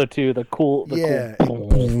from- thought so too. The cool.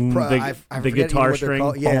 Boom, Pro- the, I the forget even guitar what they're string.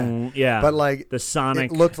 called. Yeah. Boom, yeah. But like the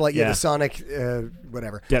sonic. it looked like yeah. the sonic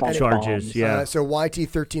whatever. depth Sonic charges. bombs. Yeah. So YT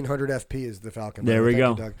 1300 FP is the Falcon. There we Thank go.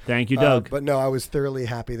 you, Doug. Thank you, Doug. But no, I was thoroughly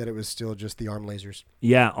happy that it was still just the arm lasers.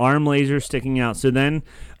 Yeah, arm laser sticking out. So then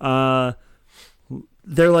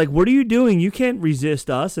they're like, "What are you doing? You can't resist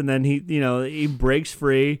us." And then he breaks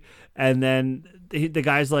free, and then the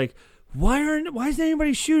guy's like, "Why isn't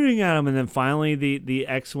anybody shooting at him?" And then finally the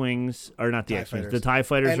X-wings, or not the TIE X-wings, fighters. the TIE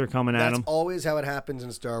fighters And are coming at that's him. always how it happens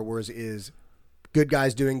in Star Wars is good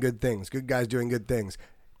guys doing good things. Good guys doing good things.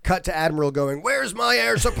 Cut to Admiral going, "Where's my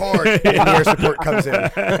air support?" And the air support comes in.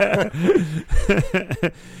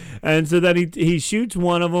 And so then he shoots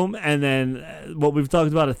one of them, and then what we've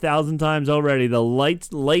talked about 1,000 times already, the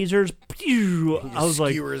lasers. Pew, He I was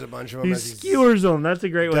like, skewers a bunch of them. he as skewers them. That's a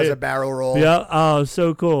great way. does a barrel roll. Yeah. Oh,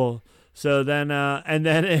 so cool. So then, and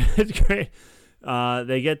then it's great.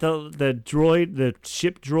 They get the droid, the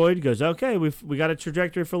ship droid goes, "Okay, we got a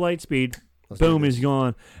trajectory for light speed." Boom, he's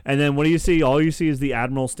gone. And then what do you see? All you see is the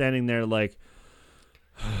Admiral standing there like,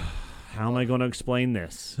 how am I going to explain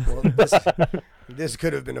this? Well, this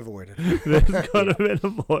could have been avoided. This could have been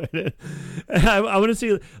avoided. I want to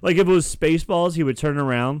see, like, if it was Spaceballs, he would turn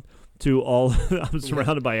around to all. I'm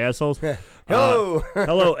surrounded by assholes. Hello.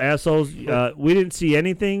 Hello, assholes. We didn't see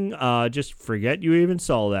anything. Just forget you even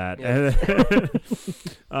saw that. Yeah.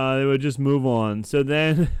 And they would just move on. So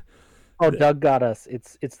then. Oh, Doug got us.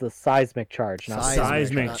 It's the seismic charge, not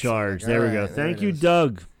Seismic charge. There we go. Alright, Thank there you, it is.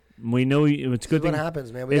 Doug. We know it's good This is thing. what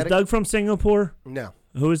happens, man. Is Doug from Singapore? No.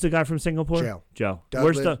 Who is the guy from Singapore? Joe. Joe. Doug,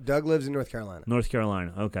 Where's Doug? Doug lives in North Carolina. North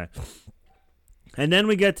Carolina. Okay. And then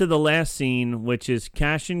we get to the last scene, which is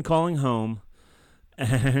Cashin calling home,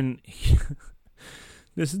 and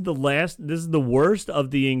this is the worst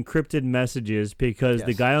of the encrypted messages because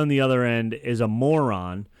the guy on the other end is a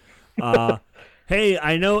moron. Hey,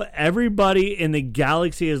 I know everybody in the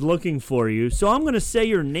galaxy is looking for you, so I'm going to say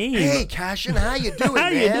your name. Hey, Cashin, how you doing, How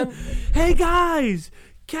you man? do- Hey, guys,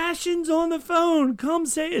 Cashin's on the phone. Come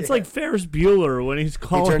say it's like Ferris Bueller when he's He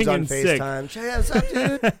calling turns on in sick. FaceTime. Hey, what's up,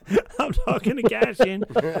 dude? I'm talking to Cashin.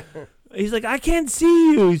 He's like, I can't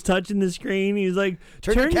see you. He's touching the screen. He's like,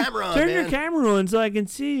 Turn your camera on, Turn man." your camera on so I can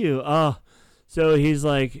see you. So he's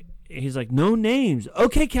like, no names.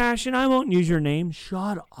 Okay, Cashin, I won't use your name.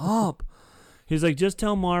 Shut up. He's like, just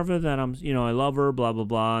tell Marva that I love her, blah, blah,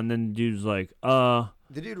 blah. And then the dude's like, The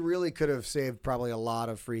dude really could have saved probably a lot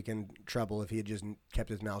of freaking trouble if he had just kept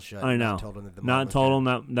his mouth shut. I and know. Not told him that the Not told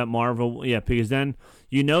him that Marva, because then,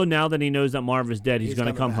 now that he knows that Marva's dead, he's going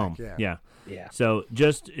to come coming home. back, Yeah. Yeah. So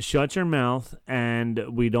just shut your mouth, and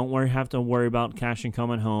we don't have to worry about Cashin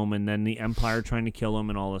coming home and then the Empire trying to kill him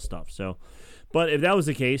and all this stuff. So, but if that was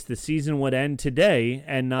the case, the season would end today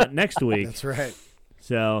and not next week. That's right.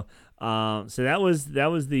 So, so that was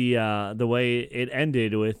the way it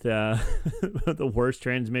ended with the worst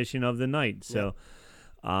transmission of the night. So,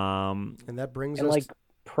 And that brings And us.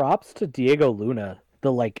 props to Diego Luna.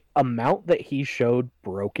 The amount that he showed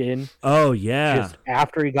broken oh yeah, just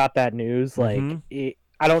after he got that news, Mhm.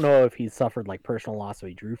 I don't know if he suffered personal loss so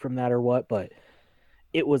he drew from that or what, but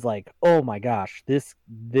it was like, oh my gosh, this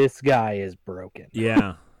guy is broken.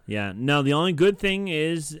 yeah. Yeah. No, the only good thing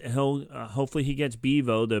is he'll hopefully he gets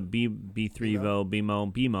Bevo, the B3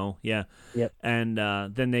 BMO. Yeah. Yep. And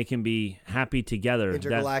then they can be happy together.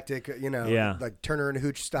 intergalactic, yeah. like Turner and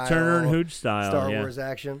Hooch style. Turner and Hooch style. Star yeah. Wars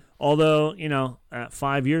action. Although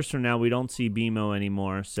 5 years from now we don't see BMO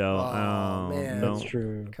anymore, so man. That's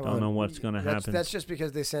true. Come don't on. know what's gonna happen. That's just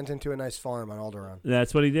because they sent him to a nice farm on Alderaan.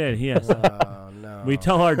 That's what he did. Yes. Oh, no. We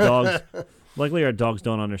tell our dogs. Luckily, our dogs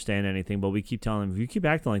don't understand anything, but we keep telling them, if you keep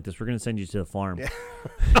acting like this, we're going to send you to the farm. Yeah.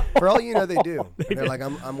 For all you know, they do. They're like,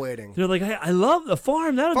 I'm waiting. They're like, hey, I love the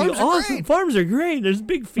farm. That'll Farms be are awesome. great." Farms are great. There's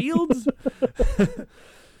big fields.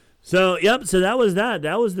 So that was that.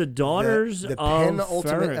 That was the daughters The of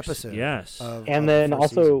penultimate Ferrix. episode. Yes. And then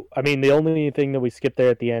also, I mean, the only thing that we skipped there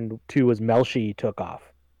at the end too was Melshi took off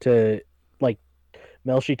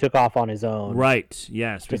Melshi took off on his own. Right.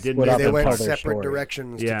 Yes. We To did. split up They and went tell their separate story.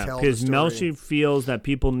 directions to Yeah, tell the because story. Melshi feels that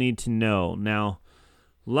people need to know. Now,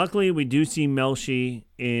 luckily, we do see Melshi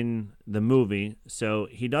in the movie, so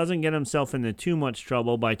he doesn't get himself into too much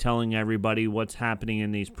trouble by telling everybody what's happening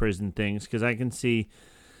in these prison things, because I can see,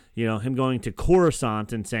 him going to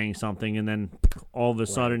Coruscant and saying something, and then all of a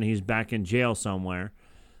sudden he's back in jail somewhere.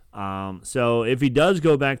 So if he does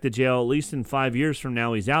go back to jail, at least in 5 years from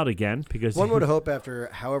now, he's out again. Because One would hope after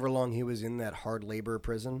however long he was in that hard labor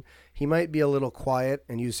prison, he might be a little quiet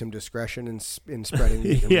and use some discretion in spreading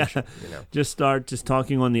the information. just start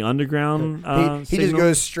talking on the underground. He just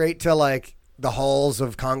goes straight to the halls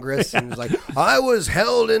of Congress and is like, I was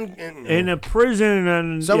held in a prison,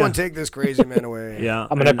 and someone take this crazy man away. Yeah,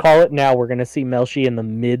 I'm going to call it now. We're going to see Melshi in the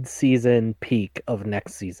mid-season peak of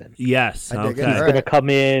next season. Yes, I dig it. okay. He's All going to right.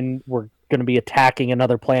 come in. We're going to be attacking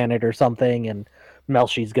another planet or something, and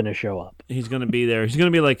Melshi's going to show up. He's gonna be there. He's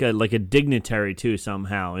gonna be like a dignitary too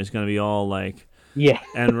somehow. He's gonna be all like, Yeah.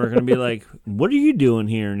 and we're gonna be like, what are you doing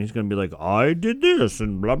here? And he's gonna be like, I did this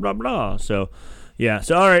and blah blah blah. So. Yeah,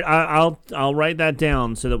 so all right, I'll write that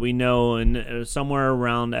down so that we know, and somewhere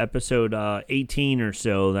around episode 18 or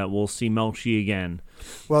so that we'll see Melshi again.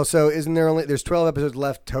 Well, so isn't there's 12 episodes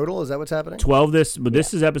left total? Is that what's happening? 12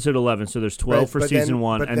 this is episode 11, so there's 12 Right, for but season then-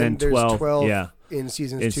 1, but and then there's 12. Yeah, in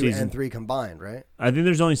seasons In 2 season- and 3 combined, right? I think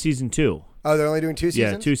there's only season 2. Oh, they're only doing 2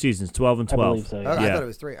 seasons? Yeah, 2 seasons, 12 and I 12. believe so, Oh, yeah. I thought it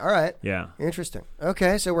was 3. All right. Yeah, Interesting.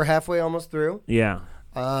 Okay, so we're halfway almost through. yeah.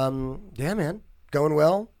 Yeah, man. Going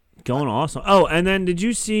well. Going awesome. Oh, and then did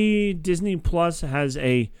you see Disney Plus has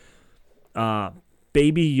a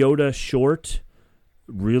Baby Yoda short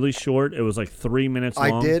really short. It was like 3 minutes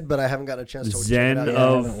long. I did, but I haven't gotten a chance to Zen check it out.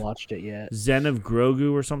 I of- haven't watched it yet. Zen of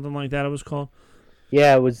Grogu or something like that it was called.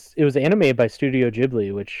 Yeah, it was animated by Studio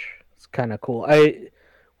Ghibli, which is kind of cool.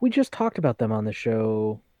 We just talked about them on the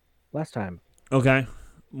show last time. Okay.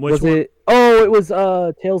 Which Was one? it? Oh, it was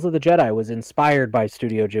Tales of the Jedi. Was inspired by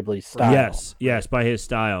Studio Ghibli's style. Yes, by his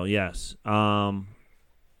style, yes. And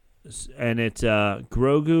it's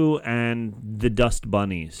Grogu and the Dust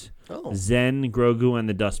Bunnies. Oh. Zen, Grogu, and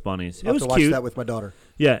the Dust Bunnies. I'll It was have to watch cute. that with my daughter.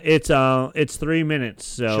 Yeah, it's 3 minutes,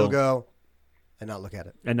 so She'll go and not look at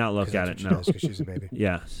it. and not look 'Cause at that's it. what No. she does, 'cause she's a baby.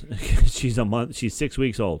 Yes, she's a month. She's 6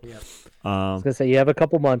 weeks old. Yeah. I was gonna say you have a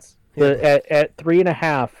couple months. But at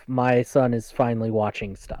 3.5, my son is finally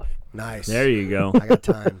watching stuff. Nice. There you go. I got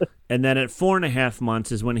time. And then at 4.5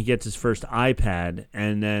 months is when he gets his first iPad,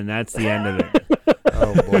 and then that's the end of it.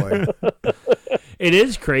 Oh boy. It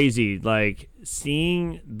is crazy, like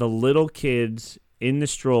seeing the little kids in the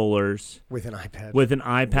strollers With an iPad. with an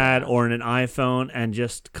iPad or an iPhone, and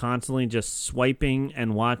just constantly just swiping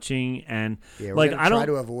and watching, and Yeah, we're like gonna I try don't.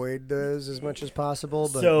 to avoid those as much as possible.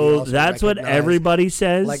 But we So also that's what recognize- everybody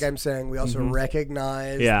says. Like I'm saying, we also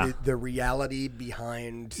recognize Yeah. the reality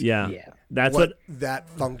behind yeah, Yeah. that's what what. that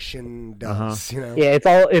function does. You know. Yeah,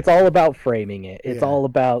 it's all about framing it. It's Yeah. all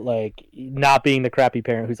about like not being the crappy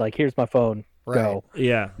parent who's like, "Here's my phone, go."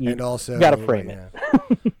 Yeah, You And also, gotta frame it.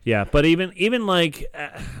 yeah, but even like,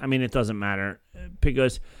 I mean, it doesn't matter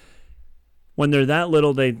because when they're that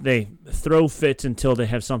little, they throw fits until they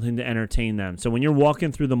have something to entertain them. So when you're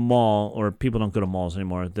walking through the mall, or people don't go to malls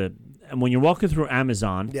anymore, and when you're walking through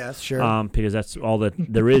Amazon, Yes, sure. because that's all that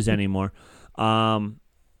there is anymore.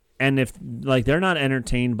 And if like they're not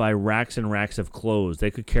entertained by racks and racks of clothes,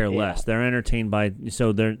 they could care less. They're entertained by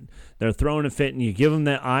they're throwing a fit, and you give them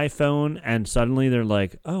the iPhone, and suddenly they're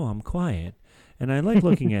like, "Oh, I'm quiet, and I like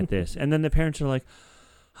looking at this." And then the parents are like,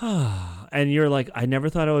 "Ah," and you're like, "I never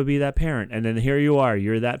thought I would be that parent." And then here you are,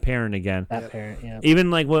 you're that parent again. That parent, yeah.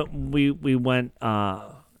 Even like what we went it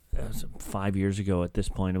was 5 years ago at this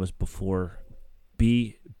point. It was before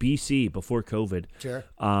BC, before COVID. Sure.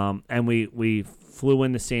 And we flew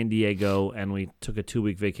into San Diego, and we took a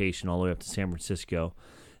 2-week vacation all the way up to San Francisco.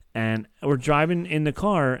 And we're driving in the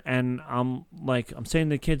car, and I'm saying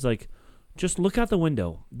to the kids, like, just look out the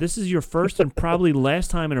window. This is your first and probably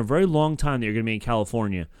last time in a very long time that you're going to be in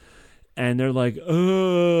California. And they're like,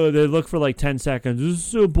 oh, they look for like 10 seconds. This is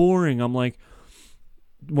so boring. I'm like,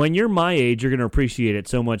 when you're my age, you're going to appreciate it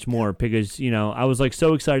so much more because, I was like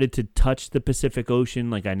so excited to touch the Pacific Ocean.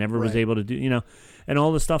 Like I never was able to do, and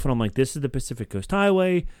all this stuff. And I'm like, this is the Pacific Coast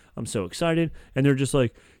Highway. I'm so excited. And they're just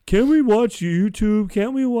like, can we watch YouTube?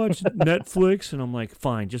 Can't we watch Netflix? And I'm like,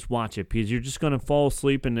 fine, just watch it because you're just going to fall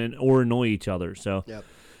asleep or annoy each other. So,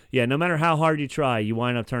 yeah, no matter how hard you try, you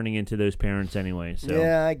wind up turning into those parents anyway. So.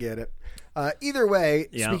 Yeah, I get it. Either way,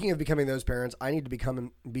 Yeah. speaking of becoming those parents, I need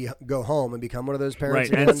to go home and become one of those parents.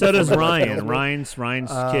 Right, again and so does before my wife Ryan. tells me.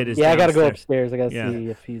 Ryan's kid is Yeah, I gotta go downstairs. upstairs. I gotta Yeah. see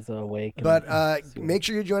if he's awake. and But see. make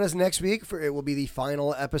sure you join us next week for it will be the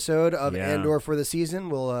final episode of Yeah. Andor for the season.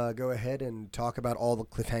 We'll go ahead and talk about all the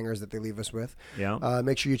cliffhangers that they leave us with. Yeah.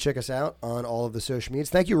 Make sure you check us out on all of the social medias.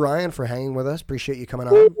 Thank you, Ryan, for hanging with us. Appreciate you coming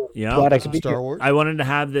on. Yeah. Glad I Some could be Star here. Wars. I wanted to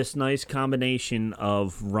have this nice combination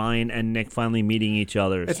of Ryan and Nick finally meeting each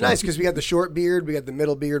other. It's So- nice because we got the short beard, we got the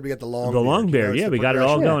middle beard, we got the long The beard. long You know, beard. it's Yeah, the we got it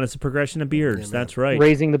all progression. going. It's a progression of beards. Yeah, man. That's right.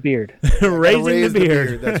 Raising the beard. Raising Raise the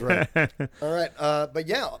beard. That's right. All right. But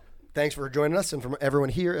yeah, thanks for joining us. And from everyone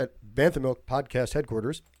here at Bantha Milk Podcast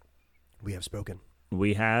headquarters, we have spoken.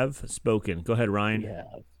 We have spoken. Go ahead, Ryan.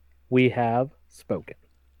 We have spoken.